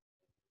 guys.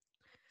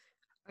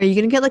 Are you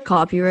gonna get like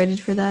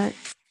copyrighted for that?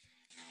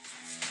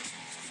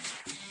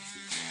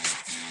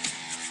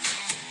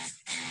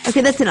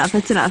 Okay, that's enough.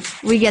 That's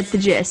enough. We get the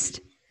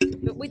gist.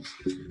 But wait,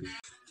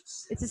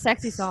 it's a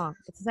sexy song.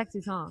 It's a sexy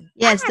song.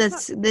 Yes,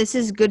 this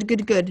is good.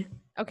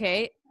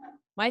 Okay,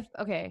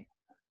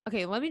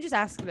 okay. Let me just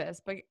ask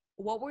this. But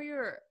what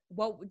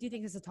do you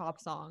think is the top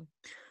song?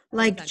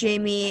 Like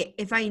Jamie,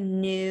 if I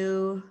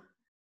knew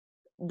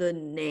the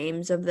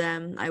names of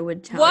them, I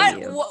would tell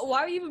you. Why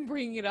are you even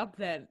bringing it up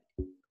then?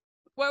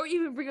 Why would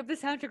you even bring up the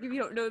soundtrack if you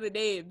don't know the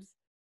names?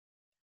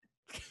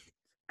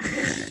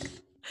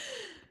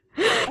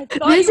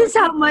 This is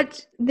how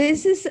much.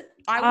 This is.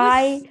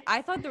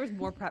 I thought there was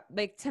more prep.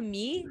 Like to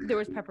me, there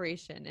was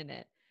preparation in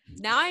it.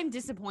 Now I'm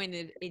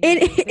disappointed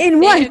in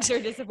what? They're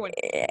disappointed.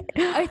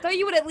 I thought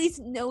you would at least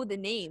know the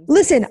names.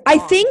 Listen, I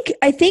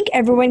think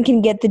everyone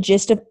can get the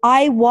gist of.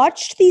 I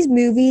watched these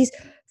movies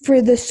for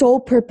the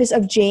sole purpose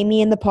of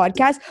Jamie and the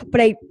podcast,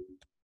 but I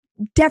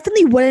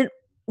definitely wouldn't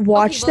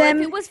watch them.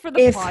 If it was for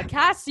the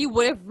podcast, you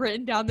would have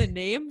written down the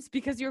names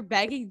because you're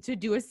begging to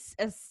do a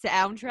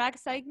soundtrack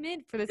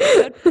segment for this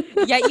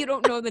episode. Yet you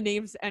don't know the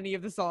names of any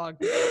of the songs.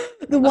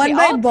 The one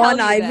by Bon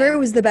Iver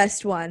was the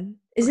best one.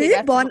 Is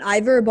it Bon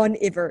Iver or Bon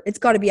Iver? It's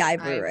got to be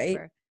Iver,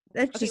 right?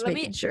 That's just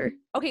making sure.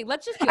 Okay,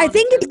 let's just. I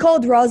think it's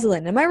called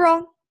Rosalind. Am I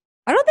wrong?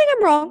 I don't think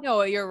I'm wrong.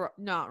 No, you're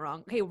not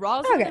wrong. Okay,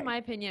 Rosalind, in my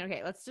opinion.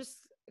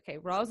 Okay,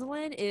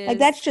 Rosalind is like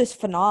that's just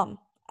phenom.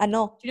 I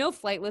know. Do you know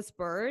Flightless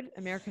Bird,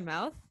 American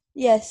Mouth?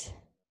 Yes.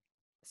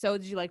 So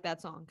did you like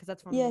that song? Because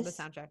that's from the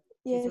soundtrack.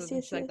 Yes, so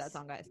you like that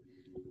song, guys.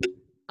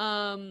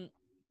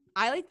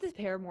 I like the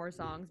Paramore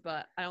songs,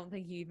 but I don't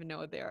think you even know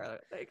what they are.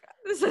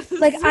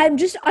 Like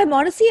I'm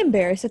honestly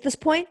embarrassed at this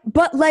point.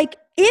 But like,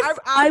 if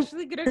I'm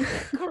actually gonna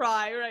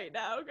cry right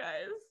now,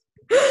 guys.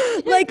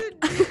 Like,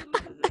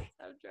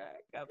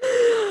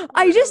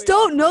 I just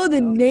don't know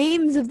the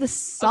names of the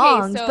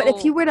songs. But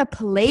if you were to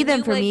play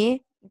them for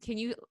me, can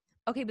you?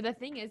 Okay, but the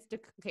thing is,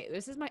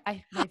 this is my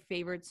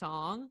favorite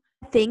song.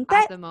 I think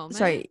that. At the moment.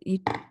 Sorry, you.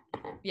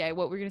 Yeah,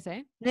 what were you gonna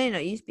say? No,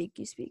 you speak.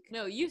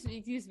 No, you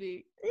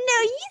speak.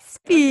 No, you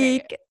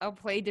speak. Okay, I'll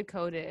play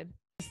Decoded.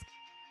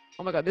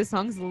 Oh my god, this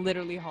song's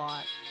literally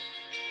hot.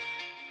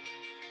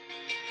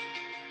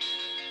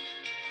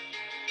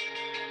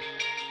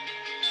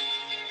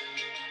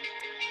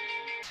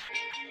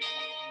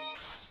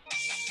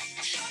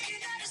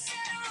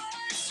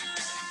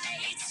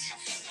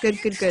 Good.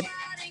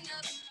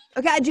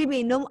 Okay,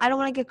 Jamie, no, I don't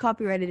want to get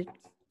copyrighted.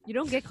 You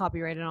don't get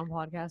copyrighted on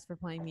podcasts for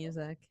playing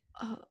music.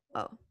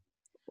 Oh.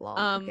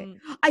 Long. Okay.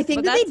 I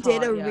think that they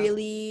did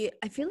really.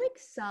 I feel like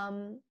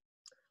some.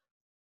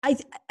 I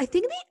think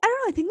they. I don't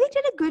know. I think they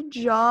did a good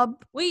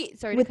job. Wait,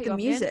 sorry. With the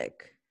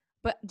music.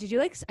 But did you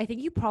like? I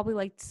think you probably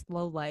liked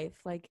Slow Life,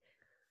 like.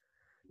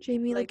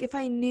 Jamie, like if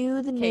I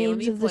knew the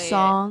names of the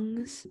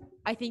songs.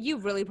 I think you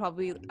really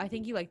probably. I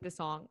think you like the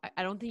song.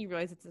 I don't think you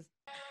realize it's.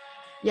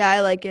 Yeah,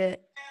 I like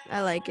it.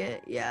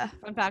 Yeah.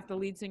 Fun fact: the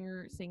lead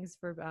singer sings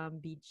for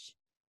Beach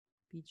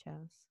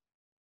House.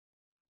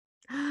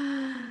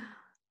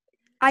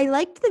 I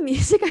liked the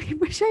music. I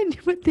wish I knew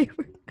what they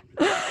were.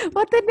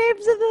 What the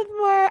names of them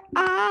were.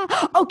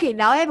 Okay,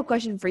 now I have a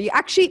question for you.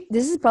 Actually,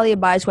 this is probably a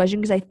biased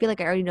question because I feel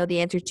like I already know the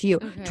answer to you.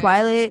 Okay.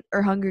 Twilight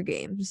or Hunger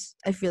Games?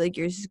 I feel like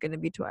yours is going to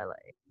be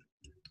Twilight.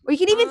 Or you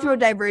can even throw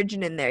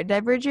Divergent in there.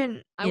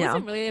 Divergent, I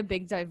wasn't really a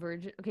big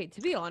Divergent. Okay,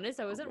 to be honest,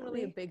 I wasn't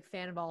really a big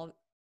fan of all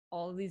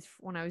of these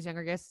when I was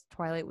younger. I guess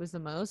Twilight was the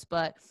most,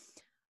 but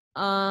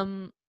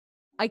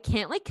I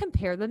can't like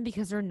compare them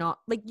because they're not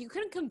like you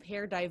couldn't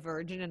compare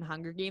Divergent and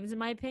Hunger Games in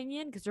my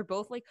opinion because they're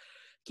both like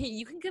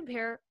you can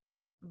compare.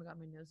 Oh my god,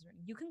 my nose is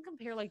ringing. You can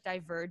compare like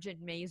Divergent,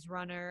 Maze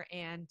Runner,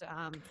 and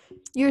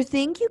You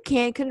think you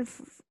can't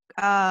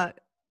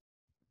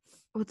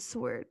what's the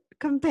word?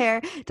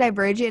 Compare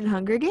Divergent and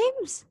Hunger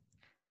Games?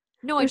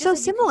 No, they're so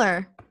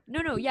similar.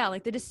 No, yeah,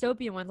 like the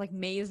dystopian ones, like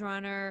Maze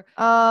Runner,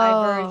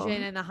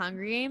 Divergent, and the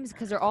Hunger Games,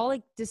 because they're all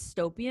like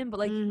dystopian. But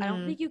like, I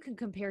don't think you can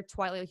compare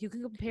Twilight. Like, you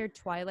can compare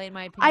Twilight, in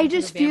my opinion. I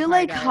just feel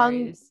like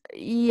Diaries.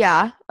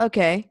 Yeah.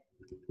 Okay.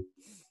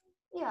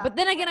 Yeah. But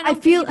then again, I I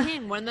don't feel think you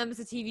can. One of them is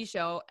a TV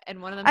show,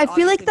 and one of them. I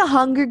feel like the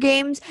Hunger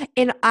Games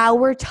in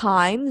our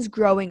times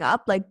growing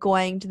up, like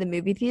going to the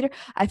movie theater,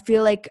 I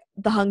feel like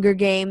the Hunger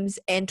Games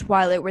and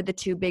Twilight were the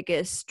two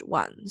biggest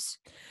ones.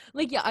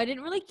 like, yeah, I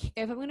didn't really care.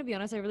 If I'm gonna be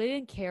honest, I really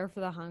didn't care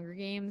for the Hunger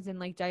Games and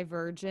like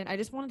Divergent. I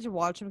just wanted to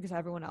watch them because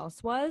everyone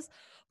else was.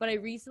 But I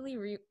recently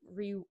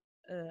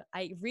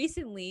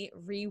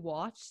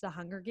rewatched the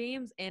Hunger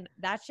Games, and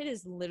that shit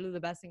is literally the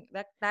best thing.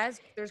 There's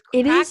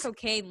It crack is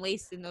cocaine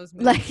laced in those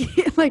like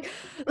movies. like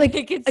Like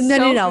it's no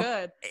no so no.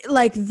 good.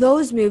 Like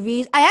those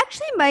movies, I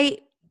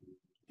actually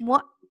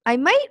I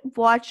might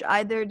watch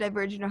either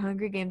Divergent or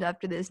Hunger Games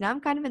after this. Now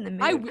I'm kind of in the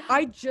mood.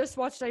 I just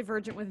watched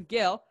Divergent with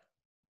Gil,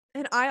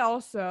 and I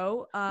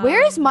also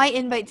Where is my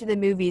invite to the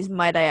movies,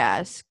 might I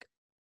ask?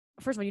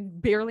 first of all, you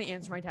barely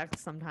answer my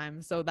texts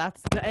sometimes, so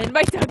that's the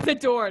invite's out the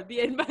door. The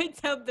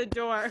invite's out the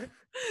door.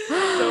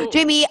 So,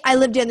 Jamie, I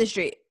live down the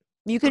street.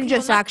 You can okay,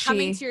 just well, I'm not actually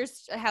coming to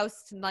your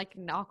house to like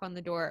knock on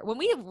the door. When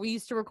we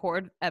used to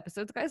record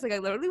episodes, guys, like I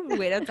literally would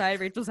wait outside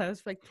Rachel's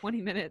house for like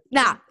 20 minutes.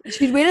 Nah,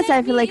 she'd wait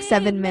outside for like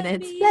 7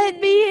 minutes. Let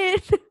me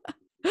in.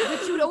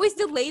 But she would always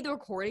delay the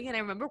recording, and I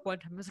remember one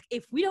time I was like,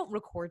 "If we don't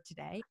record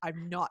today,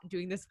 I'm not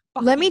doing this."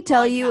 Let me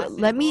tell you,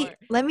 podcast anymore."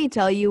 let me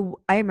tell you,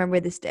 I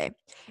remember this day.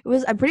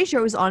 I'm pretty sure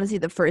it was honestly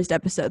the first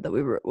episode that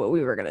what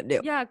we were gonna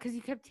do. Yeah, because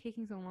you kept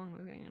taking so long.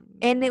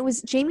 And it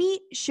was Jamie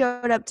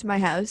showed up to my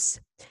house,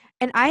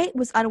 and I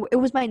was unaware. It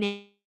was my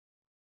name.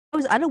 I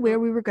was unaware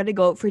we were gonna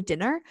go out for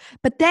dinner,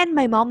 but then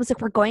my mom was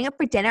like, "We're going out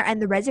for dinner,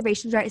 and the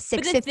reservations are at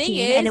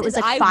 6:15," and it was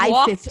like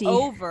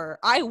 5:50.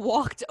 I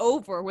walked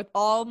over with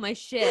all my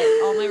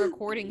shit, all my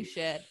recording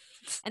shit,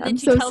 and then I'm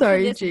she so tells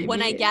sorry, me this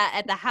when I Jamie. get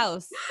at the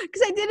house.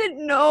 Because I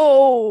didn't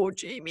know,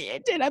 Jamie. I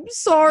did. I'm I don't care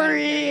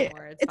sorry.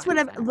 anymore. It's fine,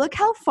 whatever. fine. Look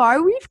how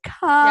far we've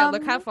come. Yeah,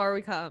 look how far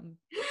we come.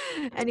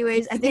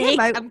 Anyways, I think I Snake.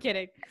 might. I'm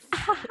kidding.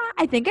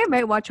 I think I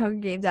might watch Hunger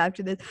Games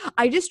after this.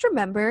 I just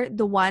remember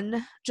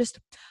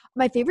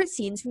my favorite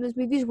scenes from those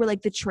movies were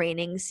like the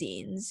training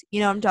scenes.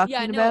 You know what I'm talking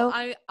Yeah, no,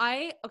 about?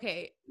 I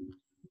okay.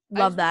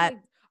 Love that.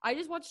 I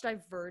just watched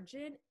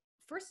Divergent.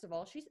 First of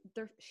all,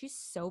 she's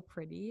so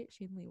pretty,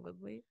 Shailene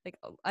Woodley. Like,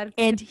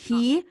 And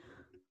he,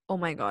 oh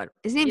my god,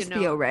 his name's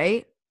Theo,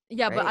 right?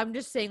 Yeah, right? but I'm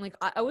just saying, like,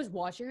 I was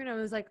watching her and I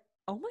was like,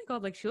 oh my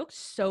god, like she looks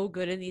so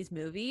good in these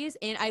movies,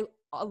 and I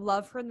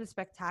love her in The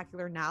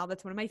Spectacular Now.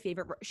 That's one of my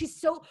favorite. She's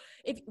so.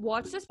 If you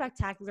watch The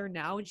Spectacular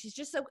Now, and she's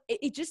just so.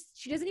 It just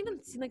she doesn't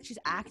even seem like she's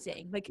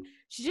acting. Like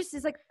she just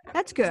is like.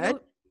 That's good. No,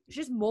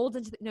 she just molds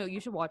into. No, you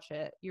should watch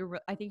it.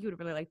 I think you would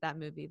really like that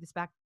movie. The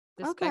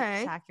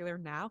Spectacular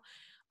Now.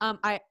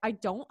 I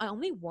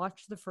only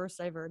watched the first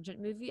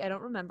Divergent movie. I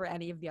don't remember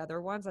any of the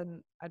other ones,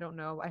 and I don't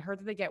know. I heard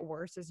that they get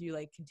worse as you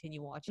like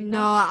continue watching them.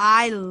 No,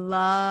 I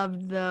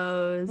loved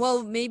those.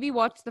 Well, maybe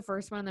watch the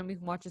first one and then we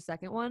can watch the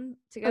second one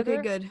together.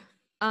 Okay,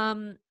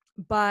 good.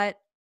 But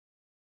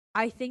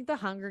I think The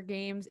Hunger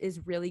Games is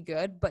really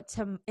good, but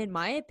in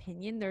my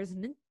opinion,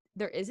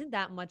 there isn't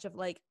that much of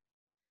like.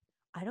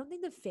 I don't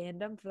think the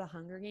fandom for The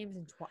Hunger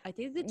Games I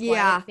think the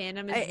Twilight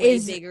fandom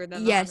is way bigger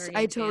than the Hunger Games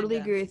I totally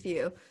fandom. agree with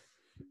you.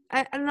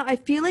 I don't know. I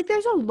feel like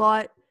there's a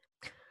lot.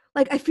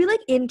 Like I feel like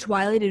in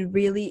Twilight, it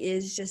really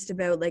is just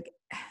about like,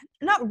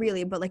 not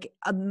really, but like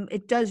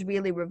it does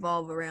really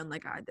revolve around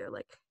like either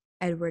like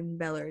Edward and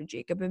Bella or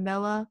Jacob and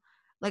Bella.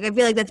 Like I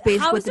feel like that's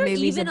basically what the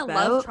movie's about. How is there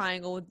even a love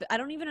triangle? I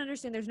don't even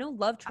understand. There's no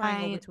love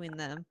triangle between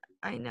them.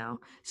 I know.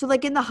 So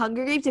like in the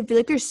Hunger Games, I feel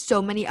like there's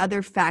so many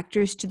other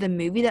factors to the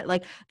movie that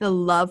like the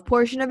love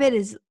portion of it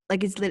is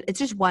like it's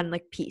just one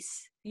like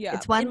piece. Yeah,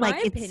 it's one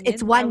like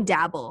it's one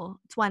dabble.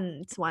 It's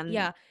one.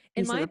 Yeah,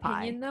 in my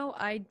opinion, though,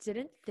 I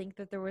didn't think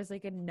that there was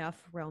like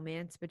enough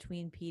romance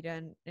between Peeta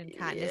and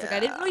Katniss. Yeah, like I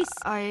didn't really.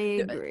 I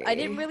agree. I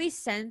didn't really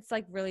sense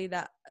like really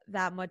that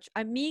much.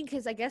 I mean,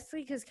 because I guess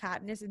because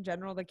Katniss in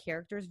general, the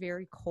character is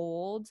very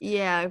cold.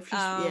 Yeah.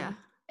 Yeah.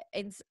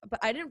 But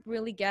I didn't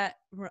really get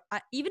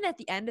even at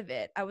the end of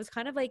it. I was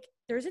kind of like,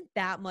 there isn't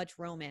that much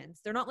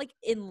romance. They're not like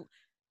in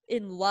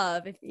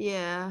love.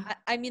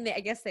 I mean, I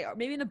guess they are.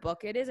 Maybe in the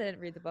book it is. I didn't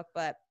read the book,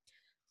 but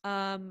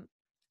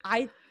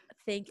I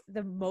think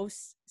the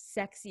most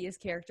sexiest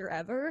character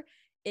ever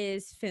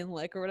is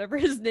Finlick or whatever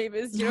his name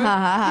is. You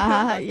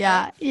know?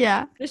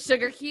 Yeah. The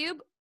sugar cube.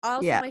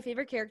 Also, my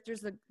favorite character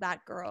is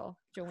that girl,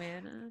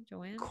 Joanna.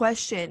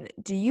 Question: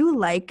 do you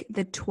like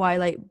the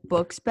Twilight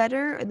books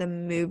better or the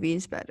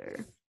movies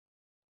better?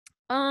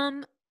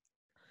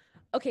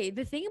 Okay,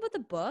 the thing about the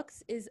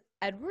books is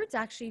Edward's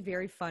actually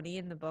very funny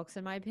in the books,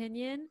 in my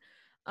opinion.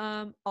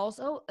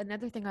 Also,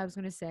 another thing I was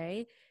going to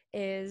say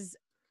is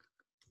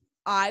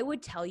I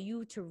would tell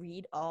you to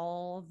read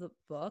all the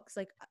books,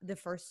 like the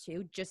first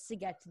two, just to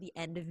get to the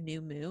end of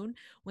New Moon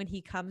when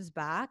he comes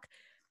back.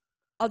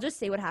 I'll just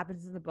say what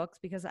happens in the books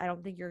because I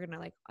don't think you're going to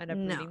like end up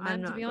reading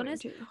them, to be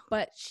honest.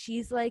 But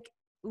she's like,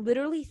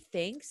 literally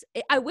thinks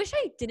I wish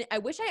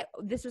I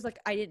this was like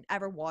I didn't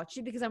ever watch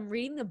it because I'm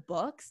reading the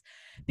books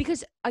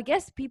because I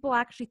guess people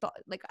actually thought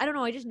like I don't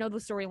know, I just know the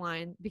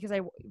storyline because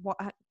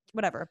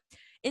whatever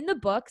in the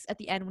books at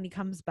the end when he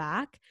comes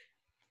back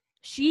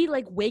she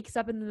like wakes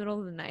up in the middle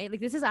of the night.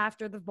 Like this is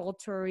after the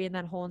Volturi and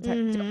that whole entire.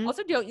 Mhm.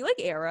 Also, don't you like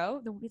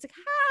Arrow? The one he's like,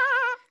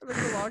 ha, like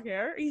the long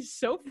hair. He's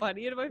so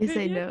funny in my Yes, I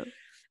opinion.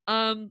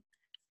 know.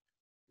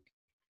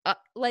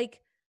 Like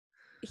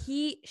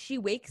she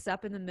wakes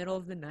up in the middle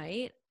of the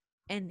night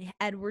and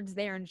Edward's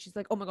there and she's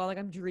like, oh my god, like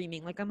I'm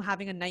dreaming, like I'm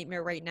having a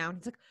nightmare right now. And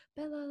he's like,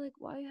 Bella, like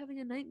why are you having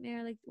a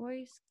nightmare, like why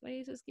are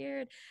you so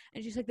scared?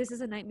 And she's like, this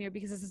is a nightmare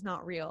because this is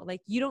not real,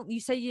 like you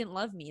said you didn't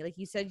love me, like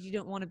you said you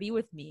didn't want to be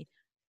with me.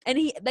 And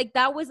he like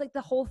that was like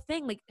the whole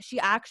thing, like she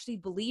actually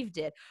believed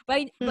it.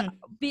 But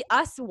be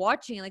us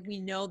watching, like we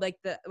know like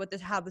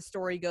how the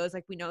story goes,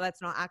 like we know that's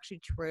not actually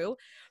true.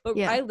 But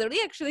Yeah. I literally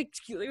actually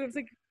I was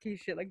like, okay,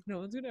 shit, like no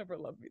one's gonna ever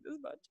love me this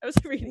much. I was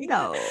reading.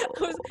 No.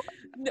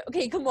 No,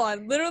 okay, come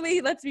on.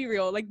 Literally, let's be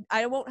real. Like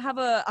I won't have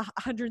a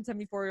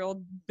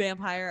 174-year-old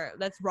vampire.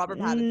 That's Robert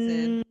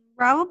Pattinson.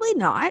 Probably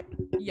not.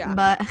 Yeah.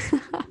 But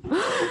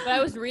But I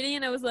was reading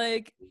and I was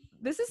like,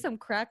 this is some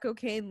crack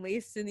cocaine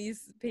laced in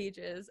these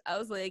pages. I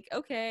was like,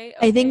 okay.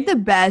 I think the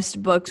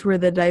best books were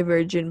the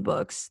Divergent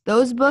books.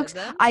 Those books,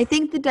 I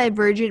think the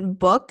Divergent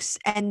books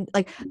and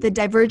like the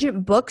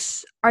Divergent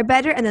books are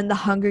better, and then the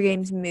Hunger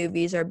Games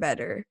movies are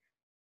better.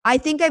 I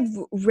think I've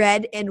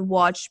read and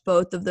watched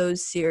both of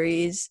those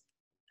series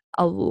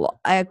a lot,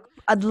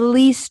 at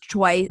least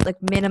twice, like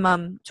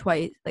minimum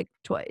twice, like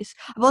twice.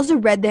 I've also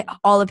read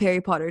all of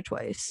Harry Potter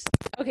twice.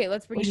 Okay,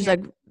 let's bring which is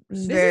Harry- like This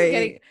is very,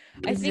 getting-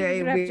 I it's think very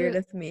we're gonna have weird to-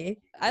 of me.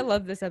 I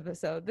love this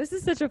episode. This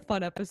is such a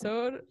fun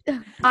episode.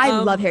 I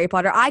love Harry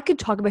Potter. I could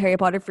talk about Harry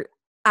Potter for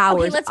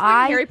hours. Okay, let's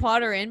bring Harry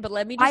Potter in, but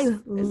let me just. I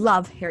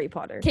love Harry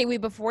Potter. Okay,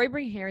 wait. Before I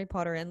bring Harry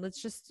Potter in,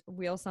 let's just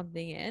wheel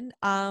something in.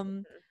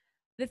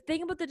 The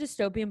thing about the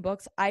dystopian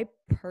books, I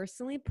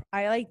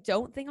like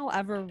don't think I'll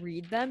ever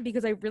read them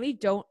because I really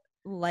don't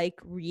like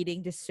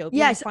reading dystopian.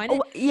 Yes.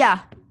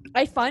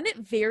 I find it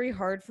very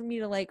hard for me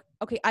to like.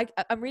 Okay,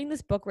 I'm reading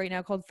this book right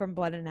now called From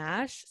Blood and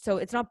Ash, so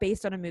it's not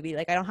based on a movie.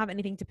 Like I don't have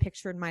anything to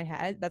picture in my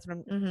head. That's what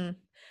I'm.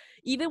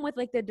 Even with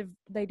like the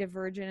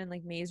Divergent and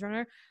like Maze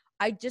Runner,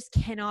 I just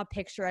cannot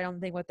picture. I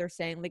don't think what they're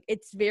saying. Like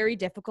it's very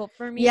difficult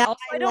for me. Yeah, also,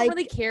 I don't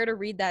really care to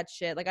read that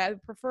shit. Like I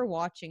prefer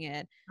watching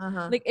it.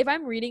 Like if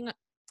I'm reading,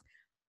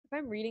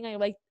 I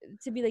like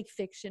to be like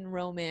fiction,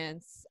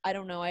 romance. I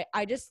don't know.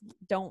 I just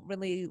don't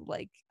really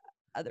like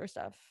other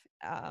stuff.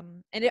 I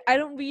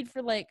don't read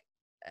for like.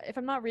 If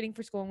I'm not reading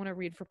for school, I'm gonna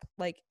read for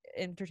like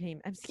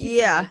entertainment.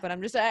 I'm but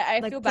I'm just I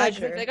like feel bad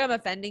because I feel like I'm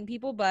offending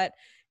people. But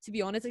to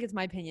be honest, like it's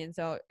my opinion.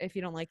 So if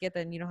you don't like it,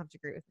 then you don't have to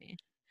agree with me.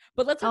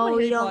 But let's talk about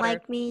Harry you don't Potter.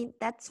 like me?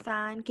 That's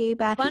fine. Okay,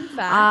 bye. Fun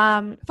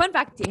fact. Fun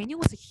fact. Daniel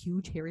was a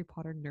huge Harry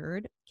Potter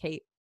nerd.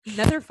 Okay,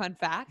 another fun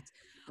fact.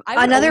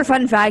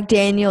 Fun fact.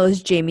 Daniel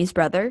is Jamie's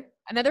brother.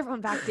 Another fun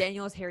fact.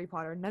 Daniel is Harry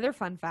Potter. Another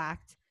fun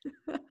fact.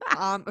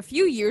 A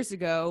few years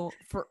ago,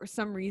 for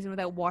some reason,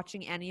 without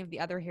watching any of the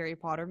other Harry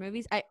Potter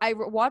movies, I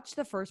watched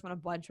the first one a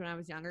bunch when I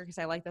was younger because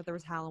I liked that there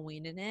was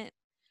Halloween in it.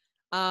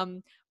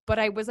 But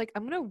I was like,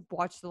 I'm gonna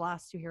watch the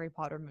last two Harry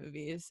Potter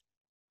movies.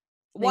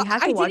 Well, I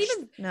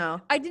didn't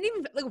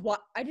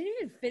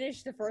even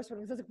finish the first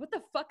one because I was like, what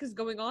the fuck is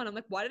going on? I'm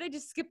like, why did I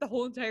just skip the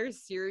whole entire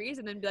series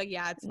and then be like,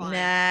 yeah, it's fine.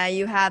 Nah,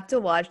 you have to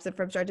watch them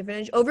from start to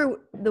finish. Over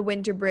the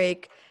winter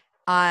break,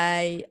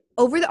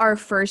 our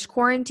first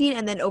quarantine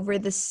and then over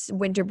this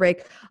winter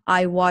break,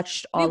 I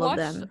watched all of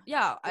them.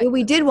 Yeah,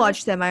 we did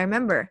watch them. I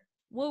remember.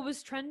 Well, it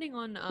was trending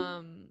on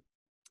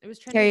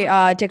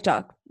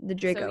TikTok, the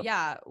Draco. So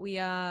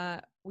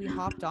yeah, we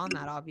hopped on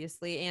that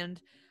obviously,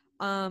 and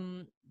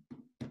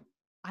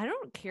I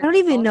don't care. I don't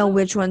even know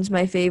which one's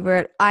my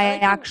favorite. I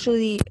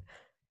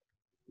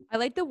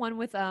like the one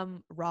with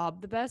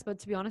Rob the best, but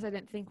to be honest, I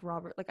didn't think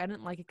Robert. Like I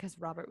didn't like it because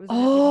Robert was.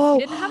 Oh,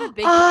 he didn't have a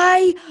big.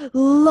 I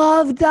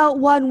loved that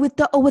one with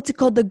the what's it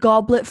called? The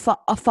goblet,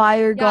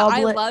 fire goblet.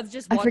 I love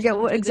just. I forget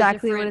what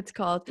it's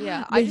called.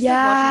 Yeah, I just like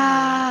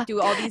watching them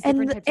do all these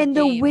different types of and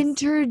the games.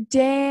 winter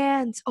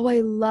dance. Oh,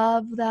 I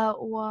love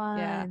that one.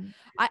 Yeah,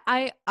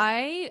 I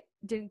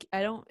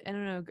don't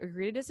know,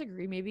 agree to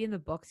disagree. Maybe in the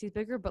books he's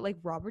bigger, but like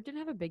Robert didn't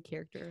have a big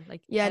character.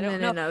 Like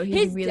no, he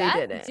his really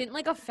death didn't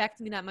like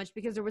affect me that much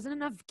because there wasn't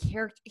enough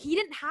character. He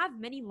didn't have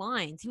many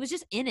lines. He was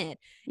just in it.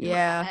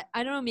 Yeah,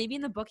 I don't know. Maybe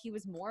in the book he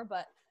was more,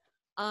 but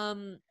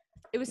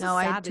it was so no,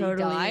 sad that he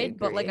died. Agree.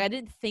 But like I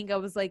didn't think I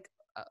was like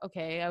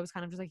okay. I was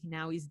kind of just like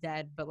now he's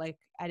dead, but like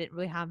I didn't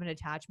really have an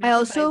attachment. I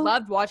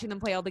loved watching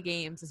them play all the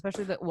games,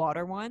 especially the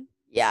water one.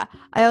 Yeah,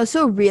 I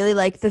also really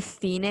like the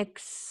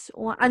Phoenix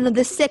one. I know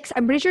the sixth.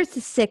 I'm pretty sure it's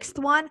the sixth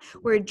one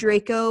where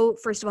Draco,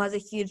 first of all, has a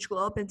huge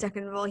glow up, and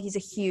second of all, he's a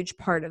huge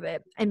part of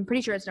it. I'm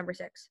pretty sure it's number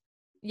 6.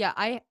 Yeah,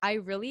 I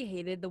really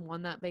hated the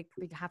one that like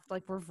we have to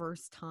like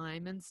reverse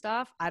time and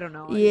stuff. I don't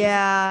know.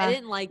 I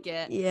didn't like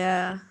it.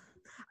 Yeah.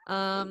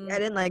 I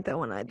didn't like that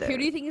one either. Who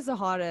do you think is the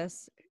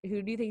hottest?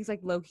 Who do you think is like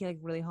low-key like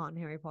really hot in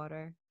Harry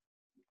Potter?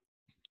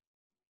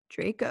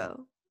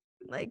 Draco.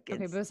 Like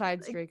okay,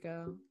 besides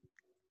Draco.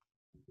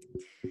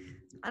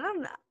 I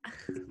don't know.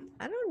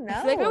 I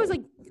feel like I was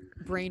like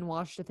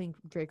brainwashed to think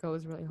Draco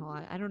was really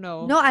hot. I don't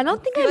know. No, I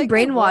don't think feel I'm like I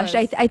brainwashed.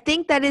 was. I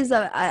think that is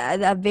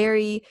a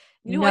very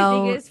You know who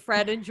I think is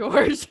Fred and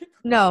George.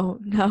 no.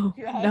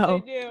 Yes, I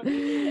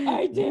do.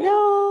 I do.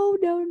 No.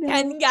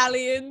 10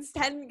 galleons.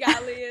 10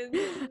 galleons.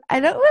 I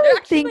don't They're really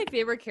actually my think.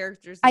 favorite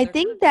characters. so I they're kind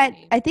think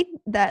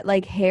of that funny.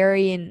 like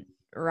Harry and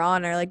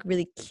Ron are like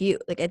really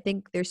cute. Like I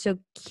think they're so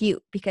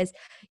cute because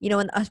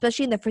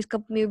especially in the first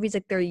couple movies,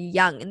 like they're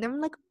young and they're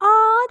like,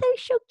 oh, they're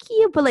so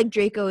cute. But like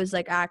Draco is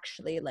like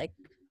actually like.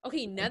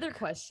 Okay, another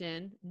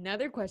question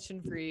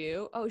for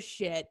you. Oh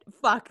shit,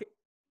 fuck.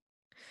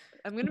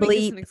 I'm gonna make this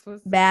Bleep. an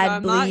explicit. Bad No,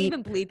 I'm not bleep.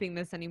 even bleeping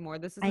this anymore.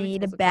 This is I an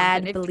need a explicit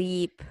bad content.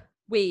 bleep.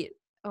 Wait.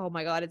 Oh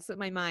my god, it slipped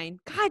my mind.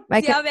 God My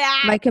damn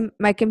it.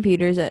 my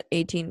computer's at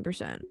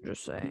 18%.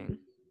 Just saying.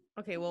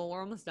 Okay, well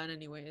we're almost done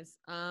anyways.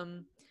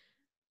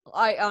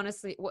 I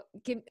honestly what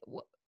can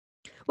what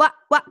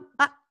What?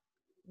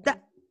 Harry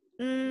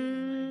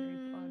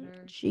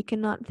She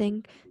cannot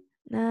think.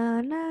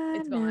 Nah.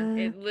 It's gone.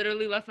 It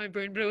literally left my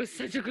brain, but it was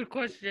such a good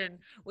question.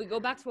 We go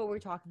back to what we were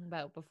talking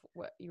about before.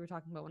 What you were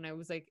talking about when I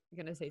was like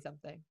gonna say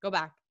something. Go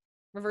back,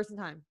 reverse in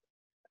time.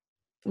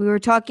 We were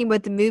talking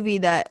about the movie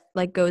that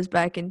like goes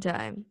back in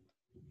time.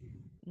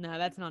 No,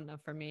 that's not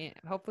enough for me.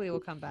 Hopefully, it will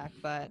come back.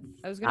 But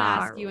I was gonna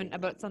ask you Alright.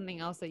 about something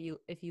else that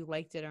if you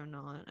liked it or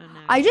not. And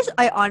now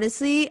I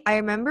honestly, I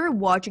remember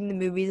watching the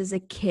movies as a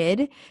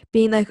kid,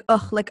 being like,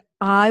 oh, like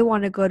I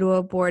want to go to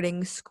a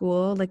boarding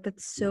school. Like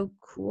that's so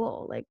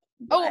cool. Like,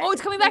 oh,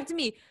 it's coming back to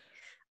me.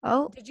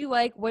 Oh, Did you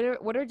like what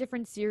are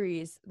different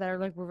series that are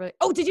like were really?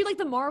 Oh, did you like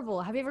the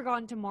Marvel? Have you ever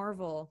gotten to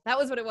Marvel? That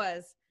was what it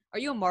was. Are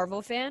you a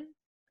Marvel fan?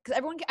 Because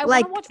I want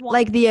to watch one.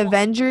 like the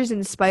Avengers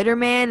and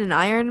Spider-Man and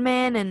Iron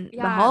Man and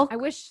the Hulk. I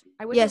wish.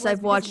 Yes,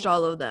 I've watched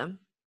all of them.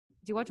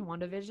 Do you watch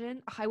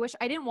WandaVision? I wish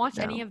I didn't watch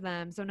any No. of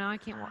them, so now I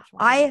can't watch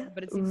one. I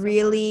But it seems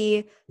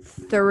really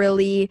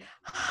thoroughly,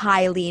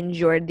 highly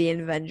enjoyed the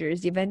Avengers.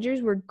 The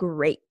Avengers were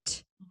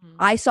great. Mhm.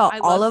 I saw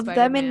all of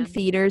them in Spider-Man.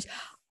 theaters.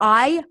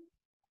 I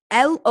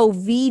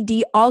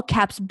LOVD all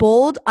caps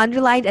bold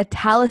underlined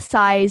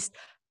italicized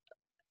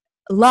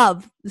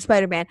love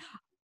Spider-Man.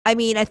 I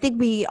mean, I think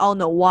we all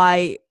know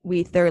why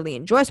we thoroughly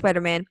enjoy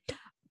Spider-Man.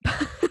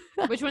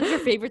 Which one's your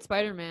favorite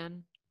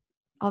Spider-Man?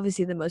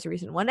 Obviously the most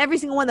recent one. Every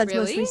single one that's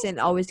most Really? recent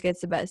always gets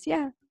the best.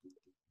 Yeah.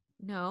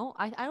 No,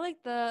 I like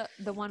the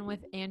one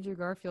with Andrew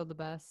Garfield the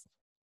best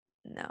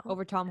No.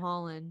 over Tom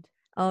Holland.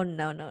 Oh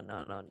no.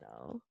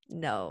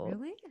 No.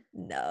 Really?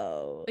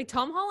 No. Like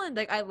Tom Holland,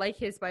 like I like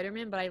his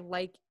Spider-Man, but I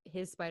like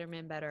his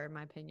Spider-Man better in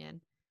my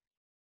opinion.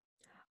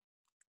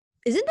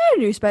 Isn't there a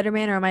new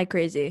Spider-Man or am I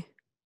crazy?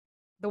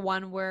 The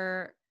one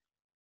where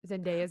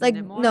Zendaya's Like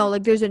in it more? no,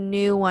 like there's a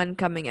new one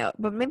coming out.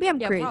 But maybe I'm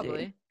crazy.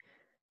 Probably.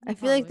 I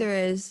feel like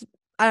there is.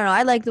 I don't know.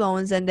 I like the one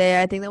with Zendaya.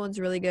 I think that one's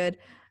really good.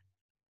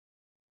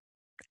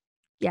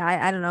 Yeah,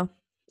 I don't know.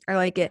 I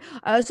like it.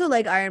 I also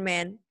like Iron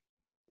Man.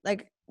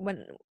 Like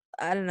when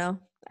I don't know.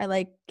 I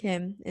like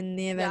him in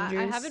the Avengers.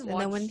 I haven't and then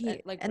when watched he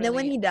it, like, and then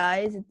when really. he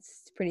dies,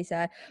 it's pretty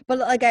sad. But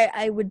like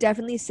I would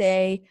definitely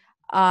say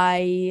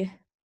I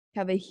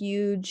have a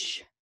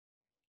huge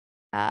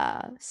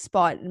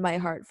spot in my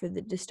heart for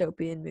the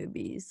dystopian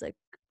movies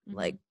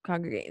like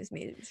Hunger Games,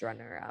 Maze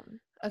Runner.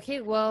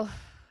 Okay, well,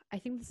 I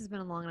think this has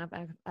been a long enough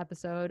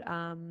episode.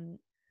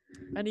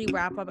 Any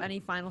wrap up? Any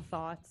final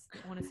thoughts you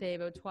want to say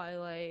about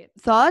Twilight?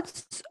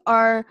 Thoughts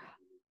are,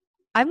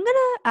 I'm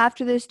gonna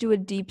after this do a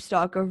deep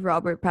stalk of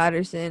Robert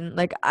Pattinson.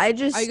 Like are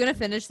you gonna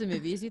finish the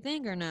movies? You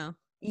think or no?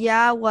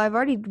 Yeah, well, I've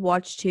already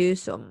watched 2,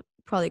 so I'm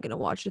probably gonna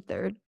watch a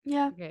 3rd.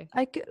 Yeah, okay.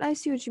 I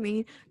see what you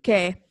mean.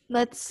 Okay,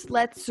 let's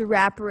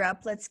wrap her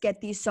up. Let's get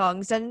these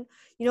songs done.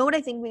 You know what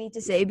I think we need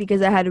to say,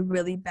 because I had a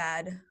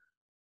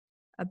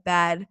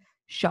bad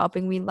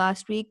shopping week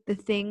last week. The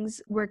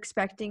things we're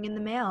expecting in the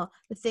mail.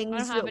 The things I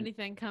don't have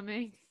anything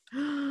coming.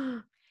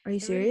 Are you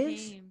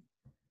serious?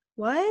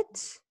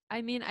 What?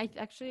 I mean,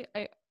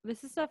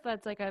 this is stuff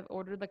that's like I've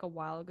ordered like a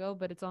while ago,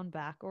 but it's on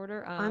back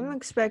order. I'm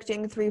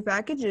expecting 3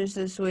 packages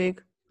this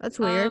week. That's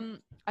weird.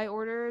 I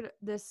ordered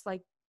this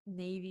like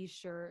navy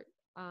shirt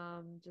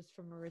just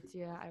from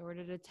Aritzia. I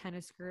ordered a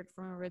tennis skirt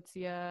from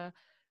Aritzia.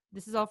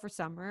 This is all for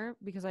summer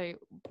because I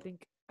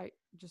think I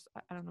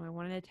don't know, I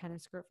wanted a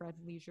tennis skirt for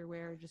leisure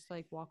wear, just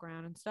like walk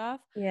around and stuff.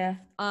 Yeah.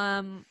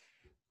 And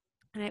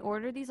I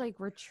ordered these like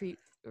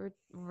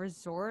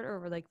resort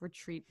or like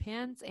retreat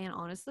pants, and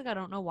honestly I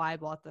don't know why I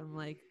bought them.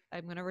 Like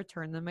I'm gonna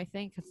return them, I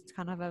think, because it's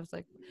I was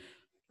like,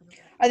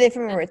 are they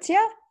from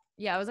Aritzia?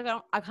 Yeah, I was like,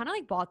 I kind of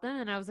like bought them,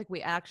 and I was like,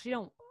 wait, I actually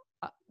don't.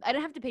 I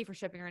didn't have to pay for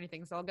shipping or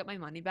anything, so I'll get my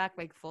money back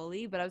like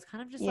fully. But I was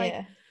kind of just like,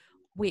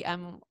 wait,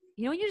 when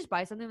you just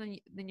buy something,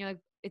 then you're like,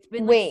 it's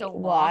been like so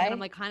long, why? and I'm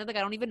like, kind of like, I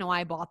don't even know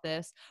why I bought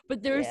this.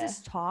 But there's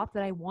this top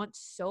that I want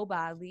so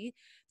badly.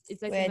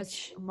 It's like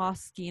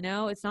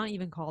Moschino. It's not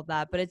even called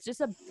that, but it's just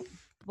a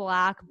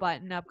black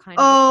button-up kind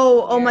of.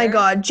 Oh my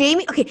God,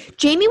 Jamie. Okay,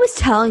 Jamie was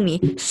telling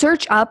me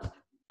search up.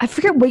 I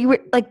forget what you were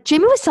like.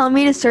 Jamie was telling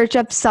me to search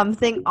up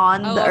something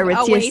on the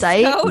Aritzia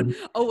site.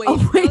 A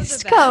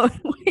waistcoat.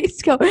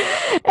 waistcoat. And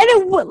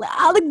it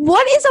like,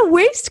 what is a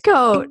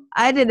waistcoat?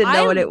 I didn't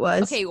know what it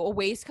was. Okay, a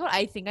waistcoat.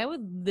 I think I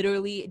would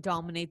literally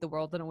dominate the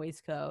world in a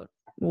waistcoat.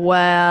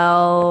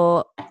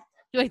 Well,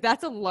 Like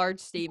that's a large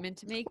statement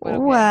to make. But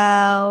okay.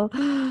 well,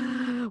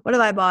 what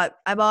have I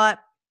bought?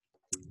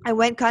 I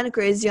went kind of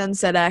crazy on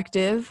Set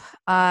Active.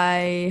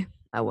 I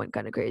went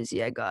kind of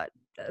crazy. I got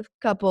a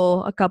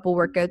couple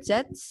workout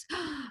sets.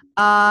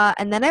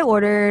 And then I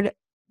ordered.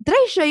 Did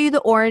I show you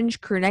the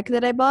orange crew neck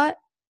that I bought?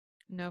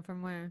 No,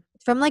 from where?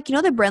 From like, you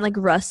know, the brand like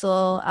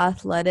Russell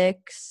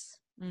Athletics.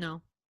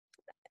 No.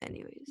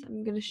 Anyways,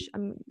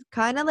 I'm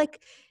kind of like,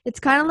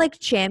 it's kind of like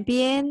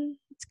Champion.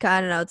 It's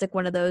kind of, it's like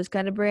one of those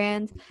kind of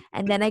brands.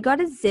 And then I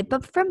got a zip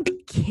up from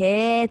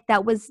Kith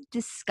that was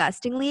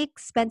disgustingly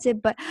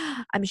expensive, but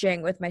I'm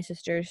sharing with my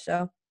sister.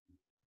 So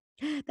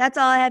that's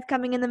all I have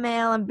coming in the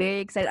mail. I'm very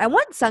excited. I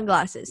want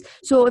sunglasses.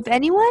 So if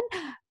anyone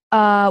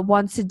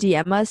wants to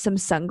DM us some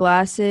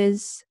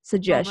sunglasses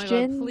suggestions,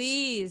 oh my God,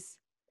 please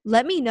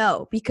let me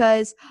know,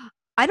 because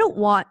I don't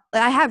want,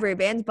 like, I have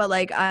Ray-Bans, but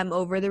like I'm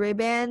over the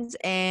Ray-Bans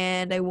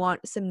and I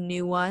want some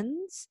new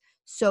ones.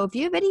 So if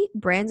you have any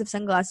brands of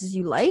sunglasses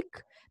you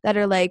like that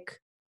are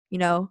like, you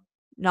know,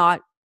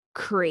 not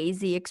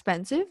crazy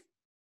expensive,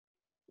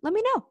 let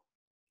me know.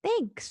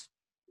 Thanks.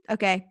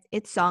 Okay,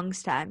 it's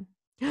songs time.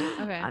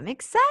 Okay. I'm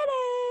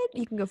excited.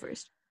 You can go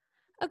first.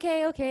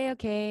 Okay.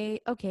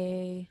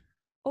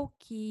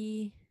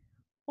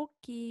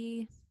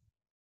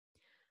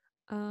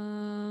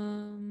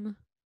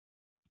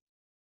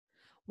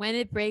 When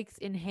it breaks,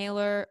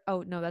 Inhaler.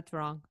 Oh no, that's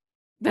wrong.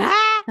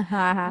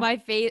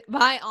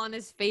 My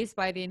honest face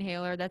by the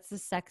Inhaler. That's the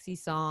sexy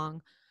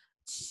song.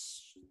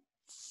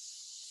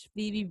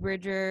 Phoebe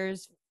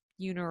Bridgers,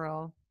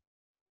 Funeral.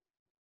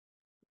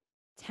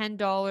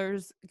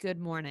 $10. Good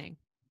morning.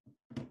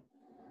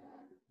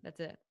 That's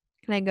it.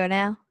 Can I go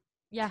now?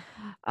 Yeah.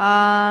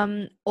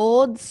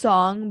 Old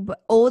song,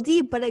 but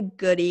oldie but a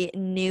goodie.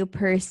 New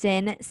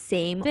person,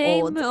 same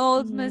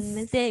old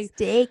mistake.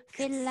 mistakes.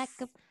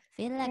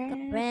 Feel like a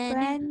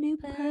brand new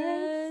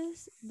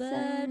person.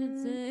 But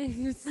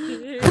it's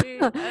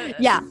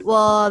Yeah,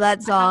 well,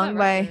 that song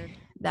by record.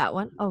 that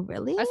one. Oh,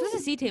 really? I was supposed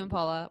to see Tame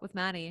Impala with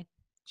Maddie.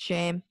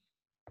 Shame.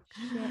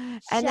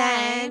 And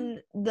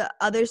then the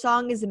other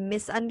song is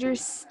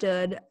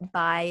Misunderstood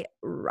by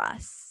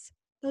Russ.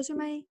 Those are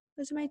my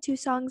two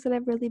songs that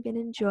I've really been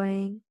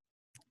enjoying.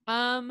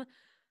 What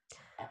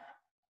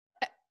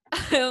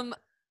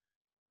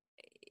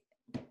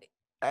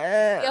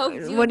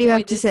do you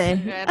have to say?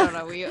 I don't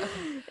know.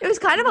 It was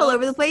kind of all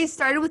over the place.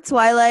 Started with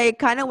Twilight,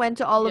 kind of went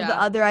to all of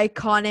the other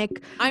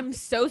iconic. I'm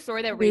so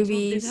sorry that Rachel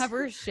movies. didn't have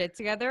her shit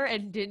together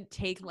and didn't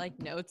take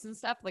like notes and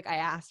stuff. Like I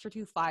asked her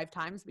to 5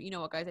 times, but you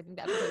know what, guys? I think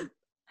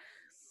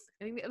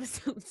the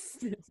episode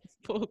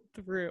pulled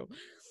through.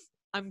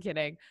 I'm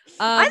kidding.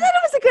 I thought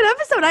it was a good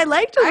episode. I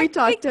liked what we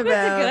talked about. It was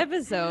a good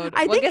episode.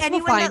 I think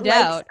anyone we'll find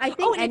that out. Likes, I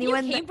think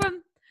anyone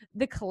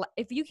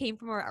if you came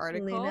from our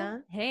article,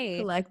 Lena hey,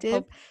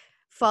 Collective.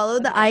 Follow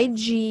the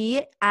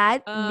IG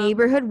at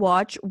Neighborhood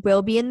Watch.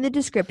 Will be in the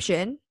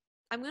description.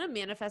 I'm gonna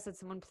manifest that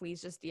someone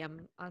please just DM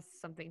us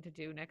something to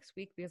do next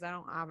week because I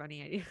don't have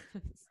any ideas.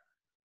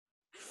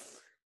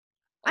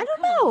 I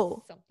don't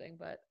know something,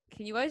 but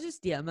can you guys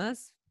just DM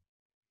us?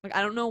 Like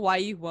I don't know why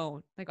you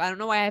won't. Like I don't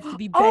know why I have to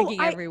be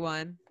begging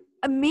everyone.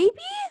 Maybe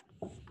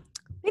we'll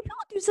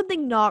do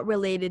something not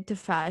related to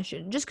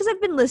fashion. Just because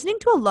I've been listening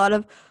to a lot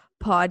of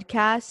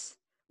podcasts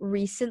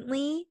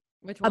recently.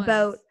 Which ones?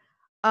 About.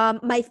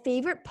 My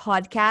favorite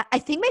podcast, I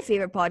think my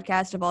favorite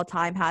podcast of all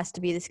time has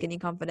to be The Skinny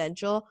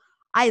Confidential.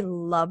 I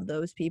love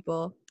those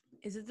people.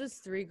 Is it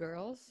just 3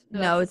 girls?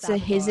 No, it's a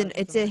his and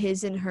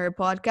her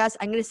podcast.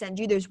 I'm gonna send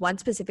you. There's one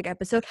specific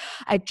episode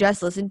I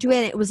just listened to it,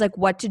 and it was like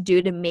what to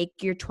do to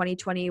make your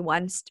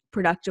 2021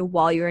 productive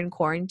while you're in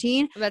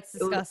quarantine. That's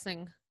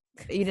disgusting.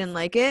 You didn't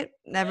like it?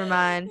 Never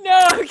mind. No,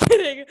 I'm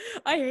kidding.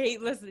 I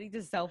hate listening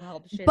to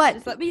self-help shit. But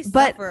just let me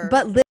suffer.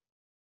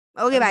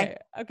 Okay, bye.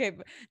 Okay,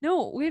 but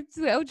no, we have to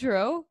do the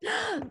outro.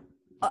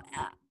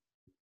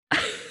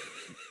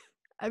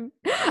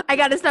 I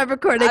gotta stop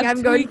recording.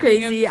 I'm going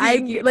crazy.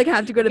 I like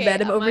have to go to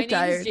bed. I'm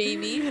overtired. My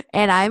name is Jamie.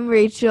 And I'm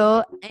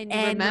Rachel.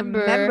 And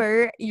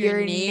remember,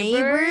 your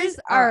neighbors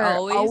are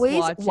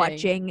always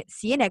watching.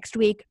 See you next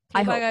week.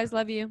 Bye, guys.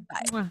 Love you.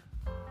 Bye.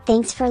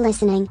 Thanks for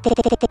listening.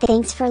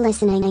 Thanks for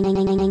listening.